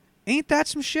 Ain't that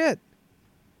some shit?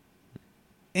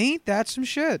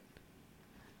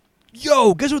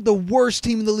 Yo, guess what the worst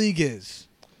team in the league is?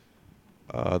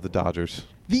 The Dodgers.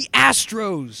 The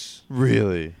Astros.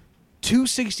 Really?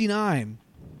 269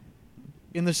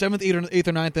 in the 7th, 8th,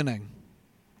 or 9th inning.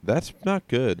 That's not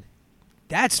good.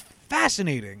 That's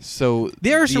fascinating. So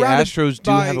They're the surrounded Astros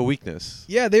do by- have a weakness.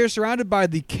 Yeah, they are surrounded by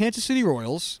the Kansas City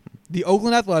Royals, the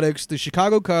Oakland Athletics, the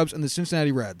Chicago Cubs, and the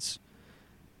Cincinnati Reds.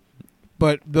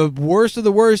 But the worst of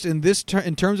the worst in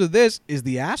in terms of this is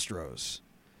the Astros.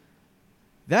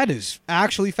 That is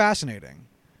actually fascinating.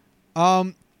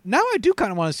 Now I do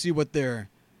kind of want to see what their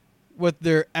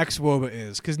ex-WOBA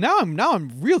is, because now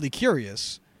I'm really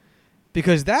curious,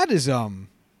 because that's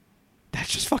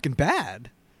just fucking bad.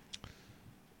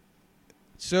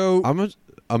 So I'm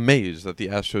amazed that the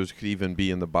Astros could even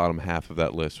be in the bottom half of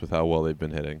that list with how well they've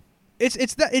been hitting. It's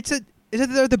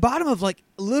at the bottom of like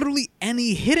literally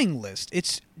any hitting list.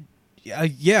 It's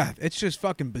just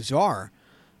fucking bizarre.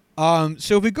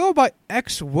 So if we go by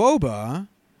ex-WOBA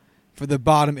for the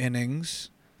bottom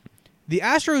innings, the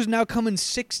Astros now come in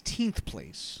 16th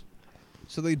place.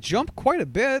 So they jump quite a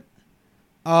bit.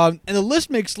 And the list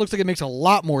looks like it makes a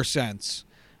lot more sense.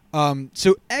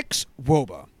 So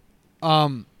ex-WOBA.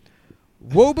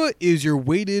 WOBA is your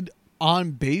weighted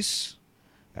on base.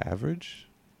 Average?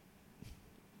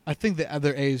 I think the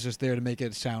other A is just there to make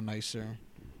it sound nicer.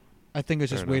 I think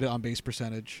it's Fair just enough. weighted on base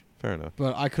percentage. Fair enough.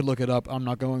 But I could look it up. I'm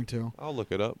not going to. I'll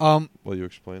look it up while you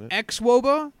explain it.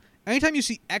 Ex-WOBA, anytime you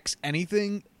see X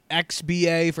anything,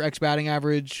 XBA for X batting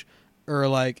average, or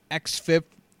like XFIP,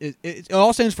 it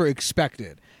all stands for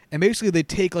expected. And basically they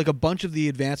take like a bunch of the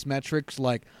advanced metrics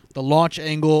like the launch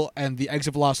angle and the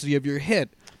exit velocity of your hit,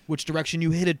 which direction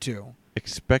you hit it to.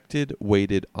 Expected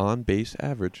weighted on base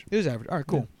average. It is average. All right,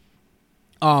 cool.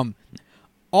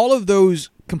 All of those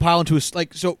compile into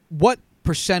so what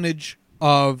percentage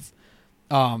of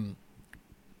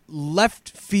left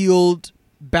field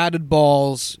batted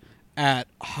balls at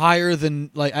higher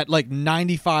than at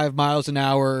 95 miles an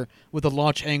hour with a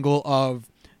launch angle of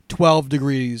 12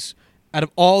 degrees, out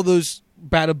of all those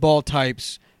batted ball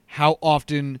types, how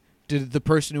often did the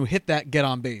person who hit that get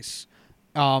on base?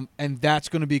 And that's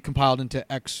going to be compiled into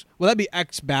X. Well, that'd be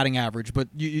X batting average, but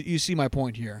you see my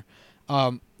point here.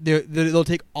 They'll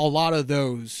take a lot of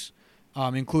those,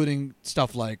 including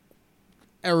stuff like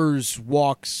errors,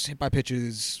 walks, hit by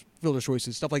pitches, fielder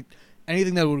choices, stuff like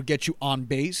anything that would get you on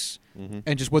base,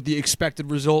 and just what the expected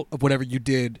result of whatever you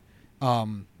did,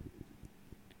 kind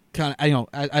of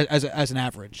as an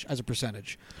average, as a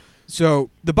percentage. So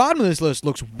the bottom of this list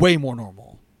looks way more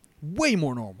normal. Way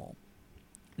more normal.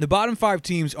 The bottom 5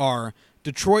 teams are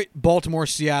Detroit, Baltimore,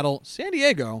 Seattle, San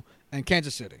Diego, and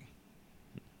Kansas City.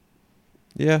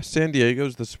 Yeah, San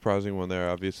Diego's the surprising one there,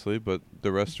 obviously, but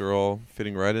the rest are all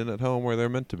fitting right in at home where they're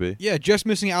meant to be. Yeah, just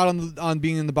missing out on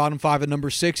being in the bottom 5 at number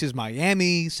 6 is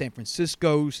Miami, San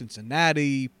Francisco,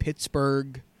 Cincinnati,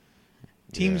 Pittsburgh.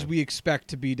 Teams we expect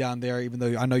to be down there, even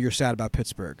though I know you're sad about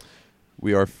Pittsburgh.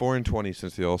 We are 4-20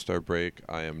 since the All-Star break.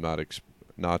 I am not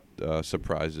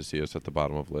surprised to see us at the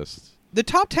bottom of lists. The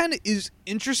top 10 is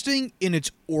interesting in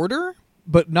its order,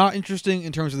 but not interesting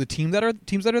in terms of the teams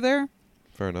that are there.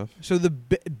 Fair enough. So the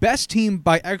best team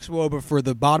by ex-WOBA for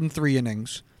the bottom 3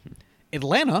 innings,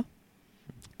 Atlanta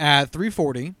at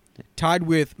 340, tied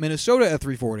with Minnesota at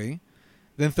 340.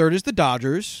 Then third is the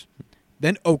Dodgers,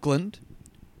 then Oakland,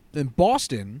 then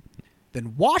Boston,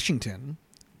 then Washington,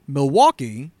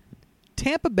 Milwaukee,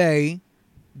 Tampa Bay,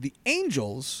 the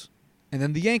Angels, and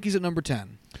then the Yankees at number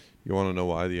 10. You want to know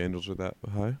why the Angels are that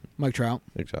high? Mike Trout.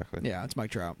 Exactly. Yeah, it's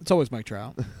Mike Trout. It's always Mike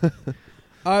Trout.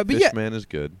 But This man is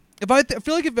good. I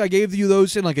feel like if I gave you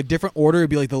those in like a different order, it'd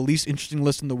be like the least interesting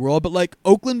list in the world. But like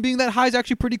Oakland being that high is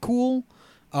actually pretty cool.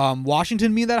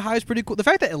 Washington being that high is pretty cool. The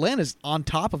fact that Atlanta's on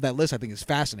top of that list, I think, is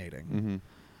fascinating.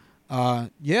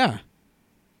 Yeah.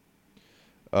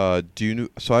 Do you know?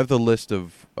 So I have the list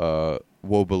of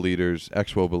WOBA leaders,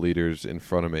 ex-WOBA leaders in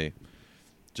front of me.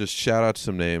 Just shout out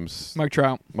some names. Mike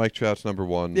Trout. Mike Trout's number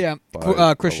 1. Yeah.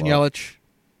 by Christian a lot. Yelich.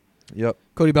 Yep.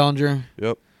 Cody Bellinger.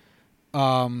 Yep.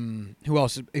 Who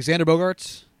else? Xander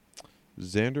Bogaerts.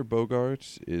 Xander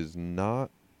Bogaerts is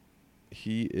not.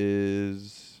 He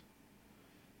is.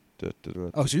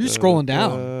 Oh, so you're scrolling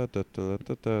down.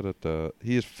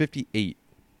 He is 58.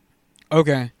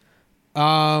 Okay.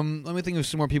 Let me think of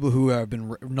some more people who have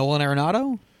been. Nolan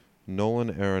Arenado?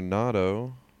 Nolan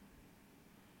Arenado.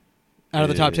 Out of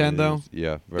the top 10, though?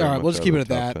 Yeah. Very All right, much we'll just out keep of it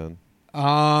the at top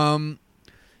that. 10.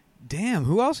 Damn,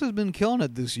 who else has been killing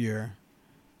it this year?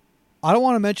 I don't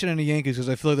want to mention any Yankees because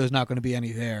I feel like there's not going to be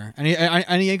any there.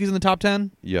 Any Yankees in the top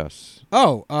 10? Yes.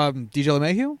 Oh, DJ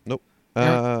LeMahieu? Nope.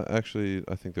 Aaron- Actually,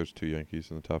 I think there's 2 Yankees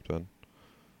in the top 10.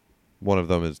 One of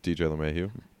them is DJ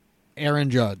LeMahieu. Aaron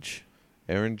Judge.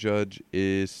 Aaron Judge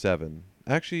is 7.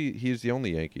 Actually, he's the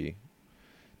only Yankee.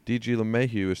 D.G.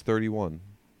 LeMahieu is 31.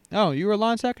 Oh, you were a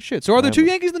lying sack of shit. So are there I two am.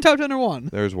 Yankees in the top 10 or one?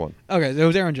 There's one. Okay, it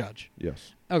was Aaron Judge.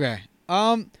 Yes. Okay.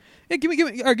 Yeah, give me all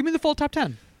right, give me the full top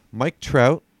 10. Mike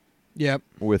Trout Yep.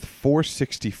 with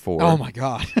 464. Oh my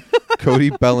god. Cody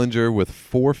Bellinger with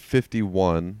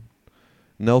 451.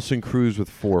 Nelson Cruz with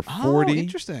 440. Oh,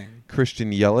 interesting.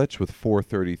 Christian Yelich with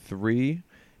 433.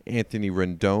 Anthony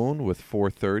Rendon with That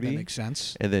 430. makes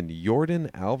sense. And then Yordan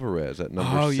Alvarez at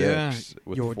number 6 yeah.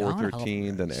 with Yordan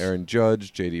 413. Then Alvarez. Aaron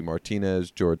Judge, J.D.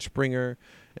 Martinez, George Springer,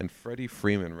 and Freddie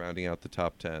Freeman rounding out the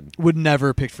top 10. Would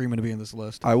never pick Freeman to be in this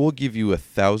list. I will give you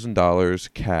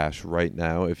 $1,000 cash right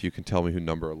now if you can tell me who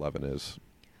number 11 is.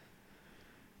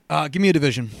 Give me a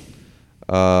division.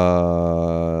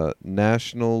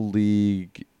 National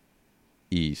League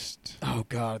East. Oh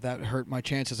god, that hurt my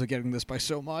chances of getting this by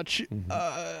so much.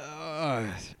 Mhm.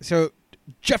 So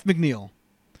Jeff McNeil.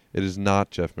 It is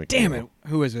not Jeff McNeil. Damn it.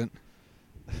 Who is it?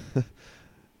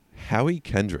 Howie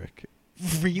Kendrick.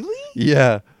 Really?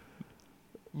 Yeah.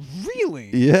 Really?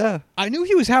 Yeah. I knew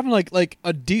he was having like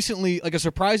a decently a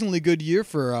surprisingly good year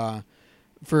for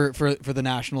the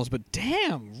Nationals, but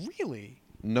damn, really?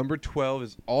 Number 12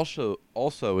 is also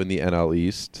in the NL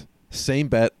East. Same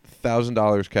bet,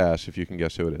 $1,000 cash if you can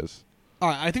guess who it is. All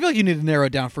right, I feel like you need to narrow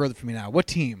it down further for me now. What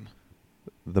team?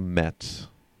 The Mets.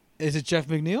 Is it Jeff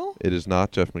McNeil? It is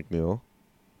not Jeff McNeil.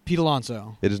 Pete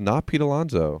Alonso? It is not Pete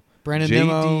Alonso. Brandon J.D.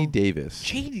 Nimmo? Davis.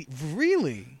 JD,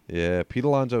 really? Yeah, Pete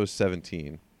Alonso is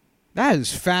 17. That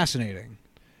is fascinating.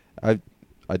 I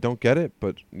don't get it,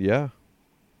 but yeah.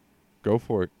 Go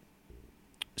for it.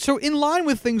 So in line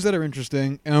with things that are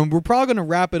interesting, and we're probably going to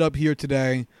wrap it up here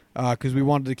today because we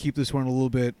wanted to keep this one a little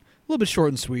bit short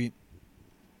and sweet.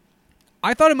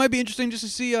 I thought it might be interesting just to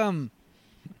see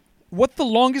what the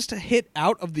longest hit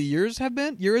out of the year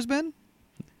has been.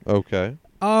 Okay.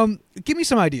 Give me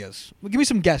some ideas. Give me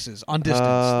some guesses on distance.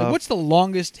 Like, what's the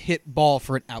longest hit ball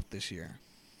for an out this year?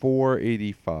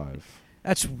 485.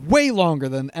 That's way longer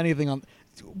than anything on.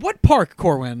 What park,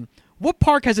 Corwin? What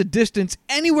park has a distance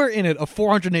anywhere in it of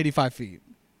 485 feet?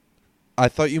 I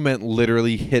thought you meant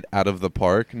literally hit out of the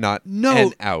park, not No.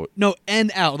 and out. No,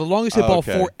 and out. The longest hit ball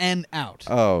Okay. for and out.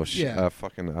 Oh, Yeah.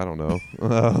 fucking, I don't know.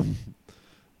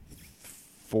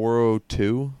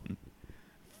 402?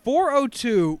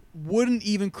 402 wouldn't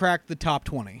even crack the top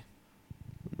 20.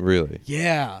 Really?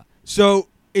 Yeah. So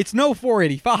it's no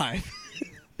 485.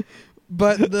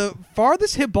 But the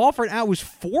farthest hit ball for an out was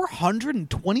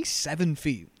 427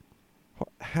 feet.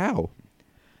 How?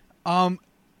 I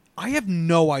have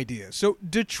no idea. So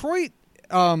Detroit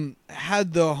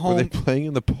had the home. Were they playing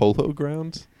in the Polo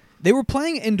Grounds? They were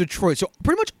playing in Detroit. So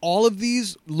pretty much all of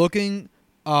these looking.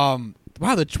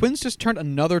 Wow, the Twins just turned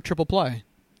another triple play.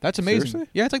 That's amazing. Seriously?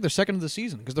 Yeah, it's like their second of the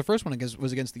season because the first one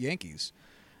was against the Yankees.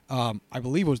 I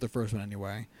believe it was the first one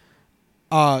anyway.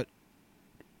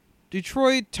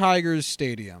 Detroit Tigers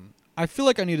Stadium. I feel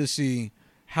like I need to see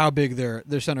how big their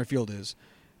center field is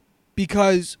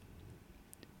because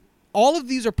all of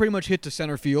these are pretty much hit to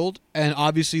center field, and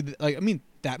obviously,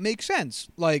 that makes sense.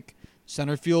 Like,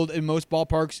 center field in most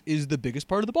ballparks is the biggest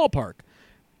part of the ballpark.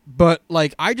 But,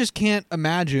 I just can't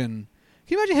imagine.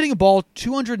 Can you imagine hitting a ball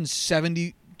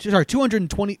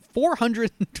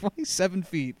 427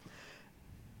 feet,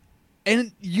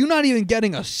 and you not even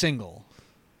getting a single?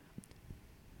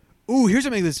 Ooh, here's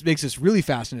what makes this really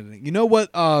fascinating. You know what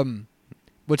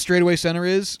straightaway center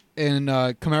is in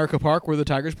Comerica Park where the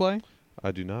Tigers play?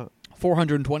 I do not.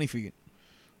 420 feet.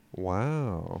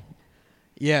 Wow.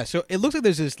 Yeah, so it looks like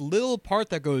there's this little part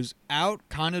that goes out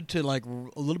kind of to a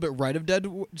little bit right of dead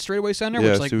straightaway center,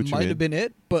 Yeah, I which see what you might mean. have been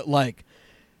it, but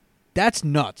that's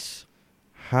nuts.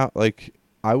 How?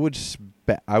 I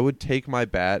would take my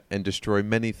bat and destroy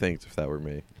many things if that were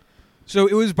me. So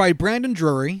it was by Brandon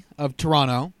Drury of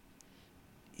Toronto.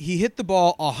 He hit the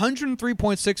ball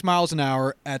 103.6 miles an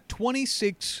hour at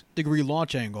 26-degree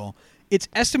launch angle. Its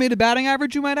estimated batting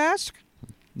average, you might ask,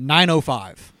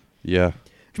 905. Yeah.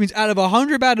 Which means out of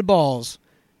 1,000 batted balls,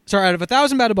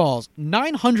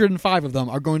 905 of them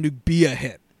are going to be a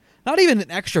hit. Not even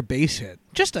an extra base hit,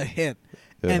 just a hit.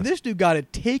 Yeah. And this dude got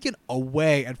it taken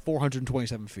away at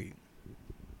 427 feet.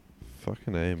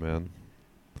 Fucking A, man.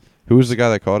 Who was the guy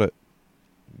that caught it?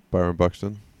 Byron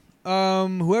Buxton?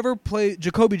 Whoever played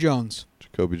Jacoby Jones.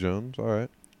 Jacoby Jones? All right.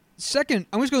 Second,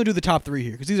 I'm just going to do the top three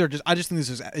here because these are I just think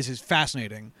this is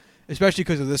fascinating, especially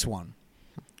because of this one.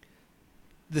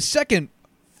 The second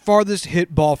farthest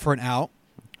hit ball for an out,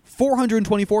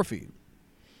 424 feet.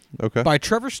 Okay. By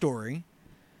Trevor Story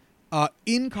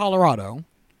in Colorado.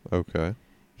 Okay.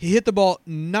 He hit the ball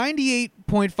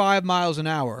 98.5 miles an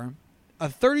hour, a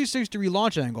 36-degree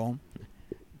launch angle,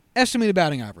 estimated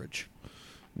batting average.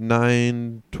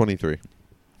 923.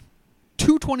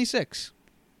 226.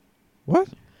 What?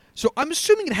 So I'm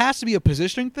assuming it has to be a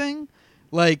positioning thing.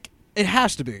 Like, it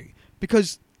has to be.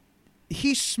 Because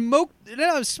he smoked...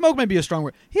 smoke might be a strong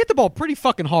word. He hit the ball pretty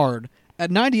fucking hard at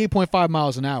 98.5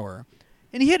 miles an hour.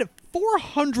 And he hit it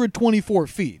 424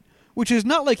 feet. Which is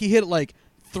not like he hit it like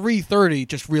 330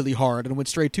 just really hard and went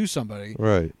straight to somebody.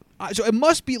 Right. So it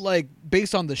must be like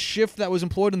based on the shift that was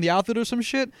employed in the outfield or some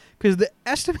shit. Because the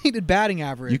estimated batting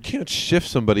average... You can't shift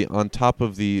somebody on top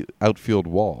of the outfield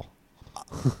wall.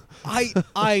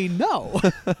 I know.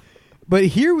 But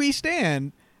here we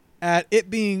stand at it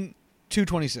being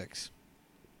 226.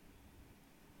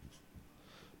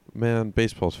 Man,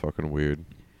 baseball's fucking weird.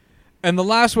 And the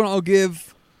last one I'll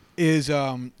give is,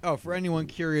 for anyone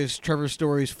curious, Trevor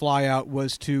Story's flyout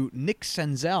was to Nick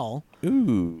Senzel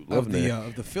Ooh, love of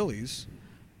Nick. the Phillies.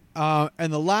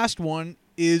 And the last one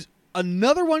is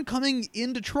another one coming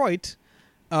in Detroit,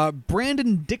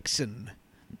 Brandon Dixon.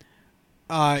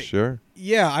 Sure.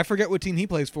 Yeah, I forget what team he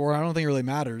plays for. I don't think it really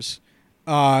matters.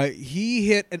 He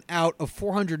hit an out of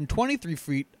 423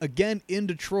 feet, again in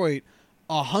Detroit,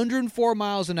 104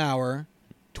 miles an hour,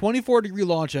 24-degree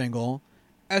launch angle,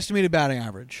 estimated batting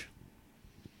average.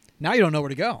 Now you don't know where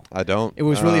to go. I don't. It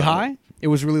was really high. It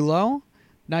was really low.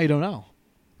 Now you don't know.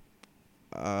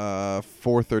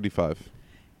 435.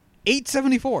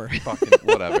 874. Fucking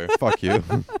whatever. Fuck you.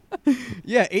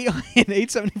 Yeah,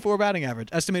 874 batting average,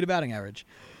 estimated batting average.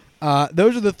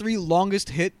 Those are the three longest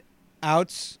hit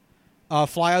outs,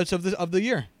 flyouts of the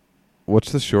year.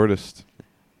 What's the shortest?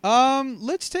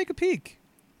 Let's take a peek.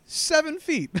 7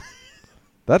 feet.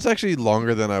 That's actually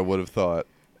longer than I would have thought.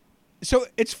 So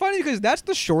it's funny because that's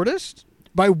the shortest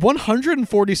by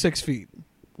 146 feet.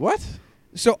 What?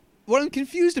 So what I'm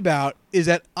confused about is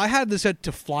that I had this set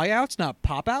to flyouts, not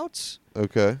pop-outs.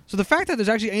 Okay. So the fact that there's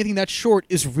actually anything that short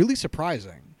is really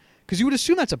surprising because you would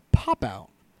assume that's a pop-out.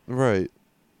 Right.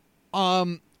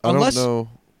 Unless, I don't know.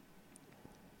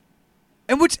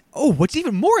 And what's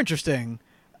even more interesting,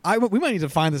 we might need to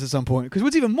find this at some point because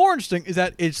what's even more interesting is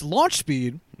that its launch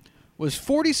speed was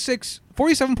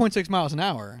 47.6 miles an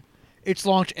hour. Its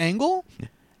launch angle,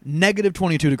 negative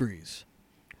 22 degrees,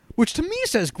 which to me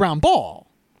says ground ball.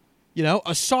 You know,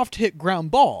 a soft hit ground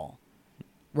ball,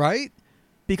 right?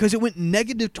 Because it went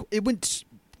it went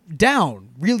down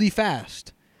really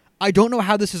fast. I don't know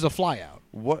how this is a flyout.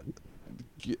 What?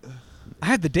 I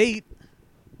have the date.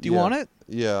 Do you want it?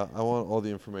 Yeah, I want all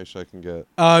the information I can get.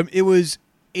 It was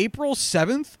April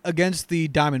 7th against the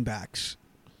Diamondbacks.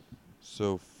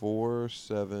 So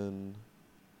 4-7-19.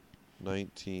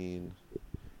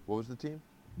 What was the team?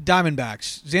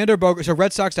 Diamondbacks. Xander Bogaerts. So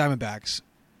Red Sox Diamondbacks.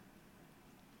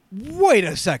 Wait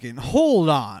a second. Hold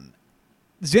on.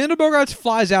 Xander Bogaerts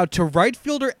flies out to right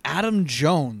fielder Adam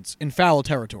Jones in foul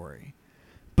territory.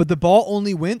 But the ball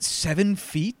only went 7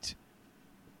 feet?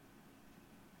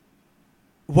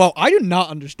 Well, I do not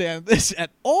understand this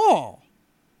at all.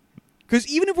 Because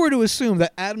even if we're to assume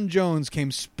that Adam Jones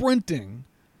came sprinting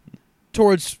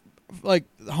towards like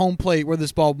home plate where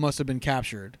this ball must have been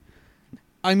captured,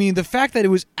 I mean, the fact that it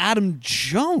was Adam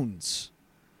Jones,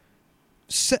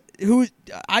 who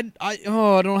I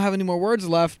don't have any more words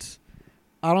left.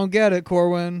 I don't get it,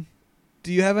 Corwin.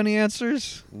 Do you have any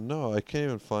answers? No, I can't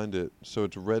even find it. So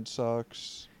it's Red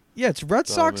Sox. Yeah, it's Red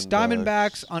Sox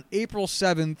Diamondbacks on April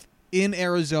 7th in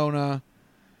Arizona.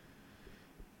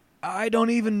 I don't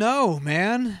even know,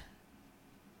 man.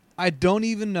 I don't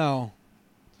even know.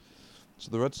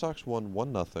 So the Red Sox won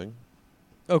 1-0.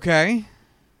 Okay.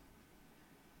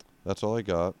 That's all I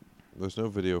got. There's no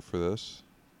video for this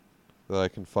that I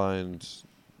can find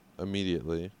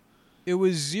immediately. It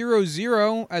was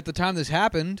 0-0 at the time this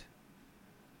happened.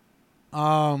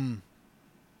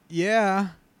 Yeah.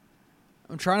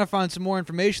 I'm trying to find some more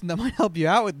information that might help you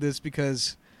out with this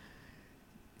because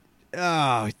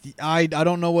I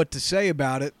don't know what to say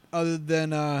about it other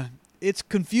than it's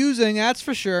confusing, that's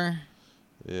for sure.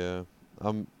 Yeah.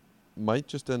 Might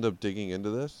just end up digging into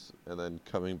this and then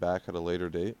coming back at a later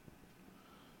date.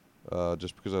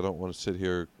 Just because I don't want to sit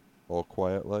here all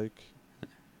quiet like.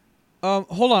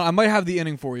 Hold on, I might have the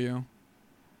inning for you.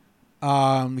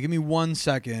 Give me 1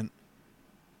 second.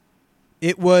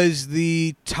 It was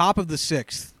the top of the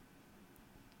 6th.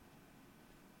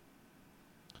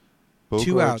 Bogaerts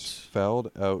 2 outs.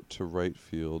 Fouled out to right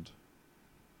field.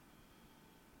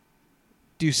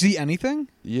 Do you see anything?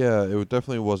 Yeah, it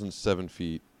definitely wasn't 7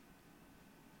 feet.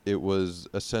 It was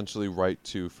essentially right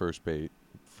to first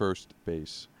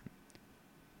base.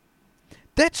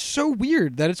 That's so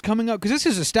weird that it's coming up because this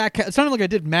is a StatCast. It sounded like I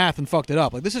did math and fucked it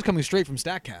up. Like this is coming straight from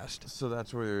StatCast. So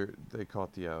that's where they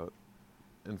caught the out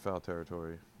in foul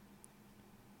territory.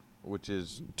 which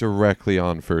is directly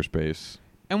on first base.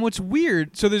 And what's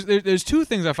weird, so there's two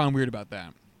things I found weird about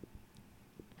that.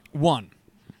 One,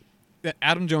 that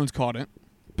Adam Jones caught it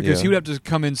because Yeah. he would have to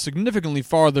come in significantly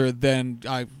farther than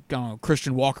I don't know,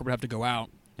 Christian Walker would have to go out.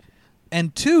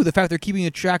 And two, the fact they're keeping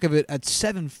a track of it at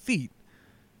 7 feet.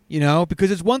 You know,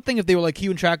 because it's one thing if they were like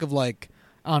keeping track of like,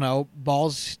 I don't know,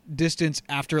 ball's distance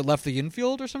after it left the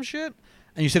infield or some shit,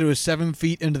 and you said it was 7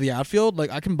 feet into the outfield.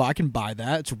 Like I can buy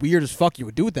that. It's weird as fuck you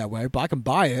would do it that way, but I can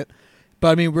buy it.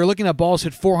 But I mean, we're looking at balls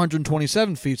hit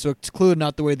 427 feet, so it's clearly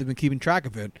not the way they've been keeping track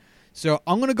of it. So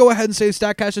I'm gonna go ahead and say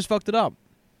StatCast just fucked it up.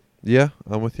 Yeah,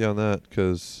 I'm with you on that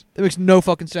because It makes no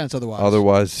fucking sense otherwise.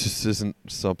 otherwise this isn't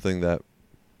something that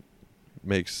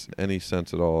makes any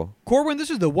sense at all. Corwin, this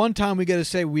is the one time we get to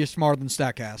say we're smarter than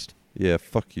StatCast. Yeah,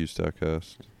 fuck you,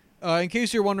 StatCast. In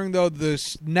case you're wondering, though,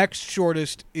 the next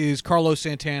shortest is Carlos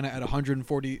Santana at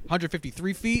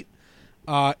 153 feet,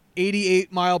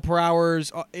 88 miles per hour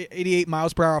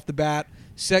off the bat,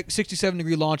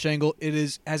 67-degree launch angle.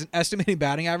 It has an estimated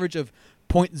batting average of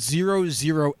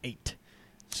 .008.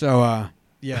 So,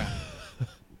 yeah.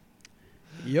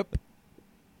 Yep.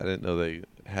 I didn't know they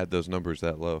had those numbers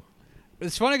that low.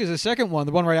 It's funny because the second one,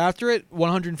 the one right after it,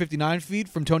 159 feet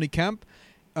from Tony Kemp,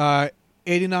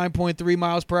 89.3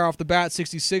 miles per hour off the bat,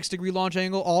 66-degree launch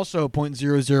angle, also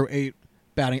 .008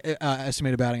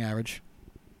 estimated batting average.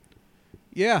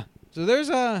 Yeah, so there's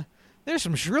some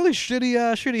really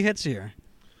shitty hits here.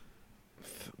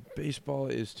 Baseball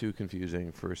is too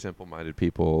confusing for simple-minded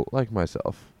people like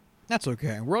myself. That's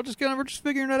okay. We're just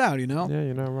figuring it out, you know. Yeah,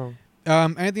 you're not wrong.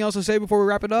 Anything else to say before we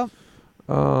wrap it up?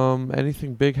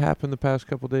 Anything big happened the past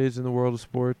couple days in the world of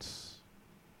sports?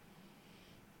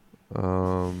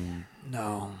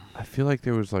 No. I feel like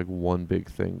there was like one big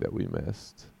thing that we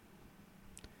missed.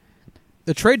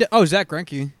 The trade. Zach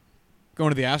Greinke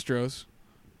going to the Astros.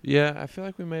 Yeah, I feel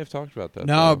like we may have talked about that.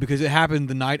 No, though. because it happened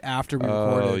the night after we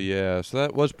recorded. Oh, yeah. So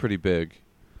that was pretty big.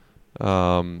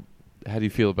 How do you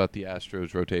feel about the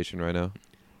Astros rotation right now?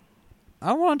 I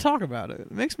don't want to talk about it.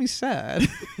 It makes me sad.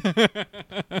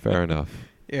 Fair enough.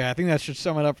 Yeah, I think that should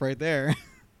sum it up right there.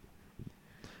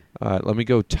 All right, let me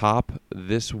go top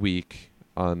this week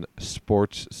on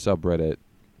sports subreddit.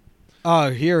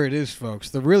 Oh, here it is, folks.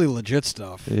 The really legit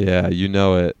stuff. Yeah, you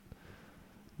know it.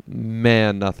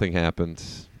 Man, nothing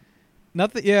happens.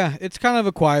 Nothing. Yeah, it's kind of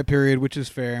a quiet period, which is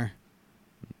fair.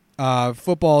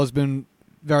 Football has been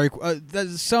very.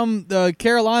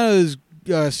 Carolina's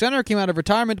center came out of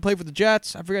retirement to play for the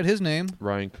Jets. I forget his name.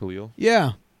 Ryan Khalil.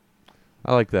 Yeah.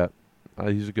 I like that.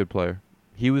 He's a good player.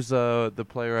 He was the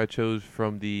player I chose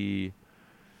from the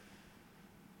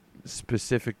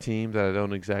specific team that I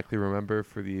don't exactly remember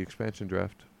for the expansion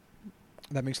draft.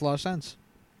 That makes a lot of sense.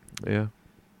 Yeah.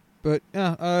 But,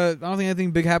 yeah, I don't think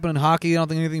anything big happened in hockey. I don't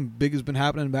think anything big has been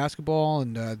happening in basketball.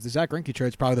 And the Zach Greinke trade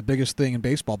is probably the biggest thing in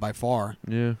baseball by far.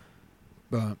 Yeah.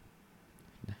 But,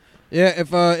 yeah,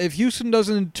 if Houston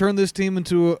doesn't turn this team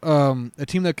into a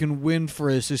team that can win for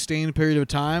a sustained period of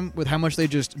time with how much they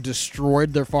just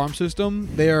destroyed their farm system,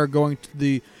 they're going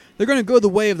to go the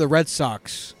way of the Red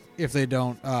Sox if they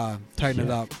don't tighten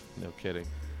it up. No kidding.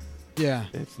 Yeah.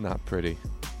 It's not pretty.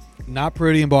 Not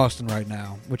pretty in Boston right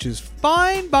now, which is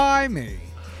fine by me.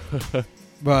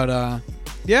 But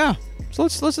yeah, so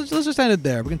let's just end it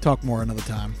there. We can talk more another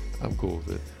time. I'm cool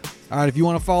with it. All right, if you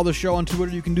want to follow the show on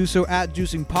Twitter, you can do so at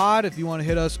JuicingPod. If you want to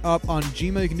hit us up on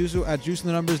Gmail, you can do so at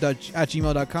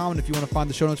juicingthenumbers@gmail.com. And if you want to find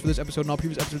the show notes for this episode and all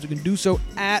previous episodes, you can do so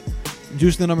at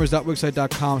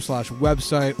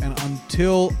juicingthenumbers.wixsite.com/website. And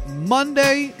until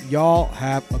Monday, y'all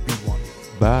have a good one.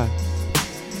 Bye.